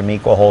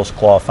 Chamique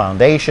Holdsclaw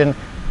Foundation.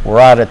 We're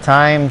out of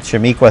time.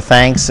 Chamique,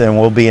 thanks, and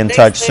we'll be in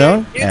touch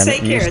soon. You take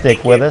care. You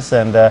stick with us,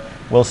 and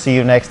we'll see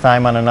you next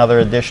time on another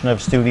edition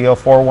of Studio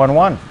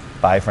 411.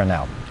 Bye for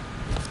now.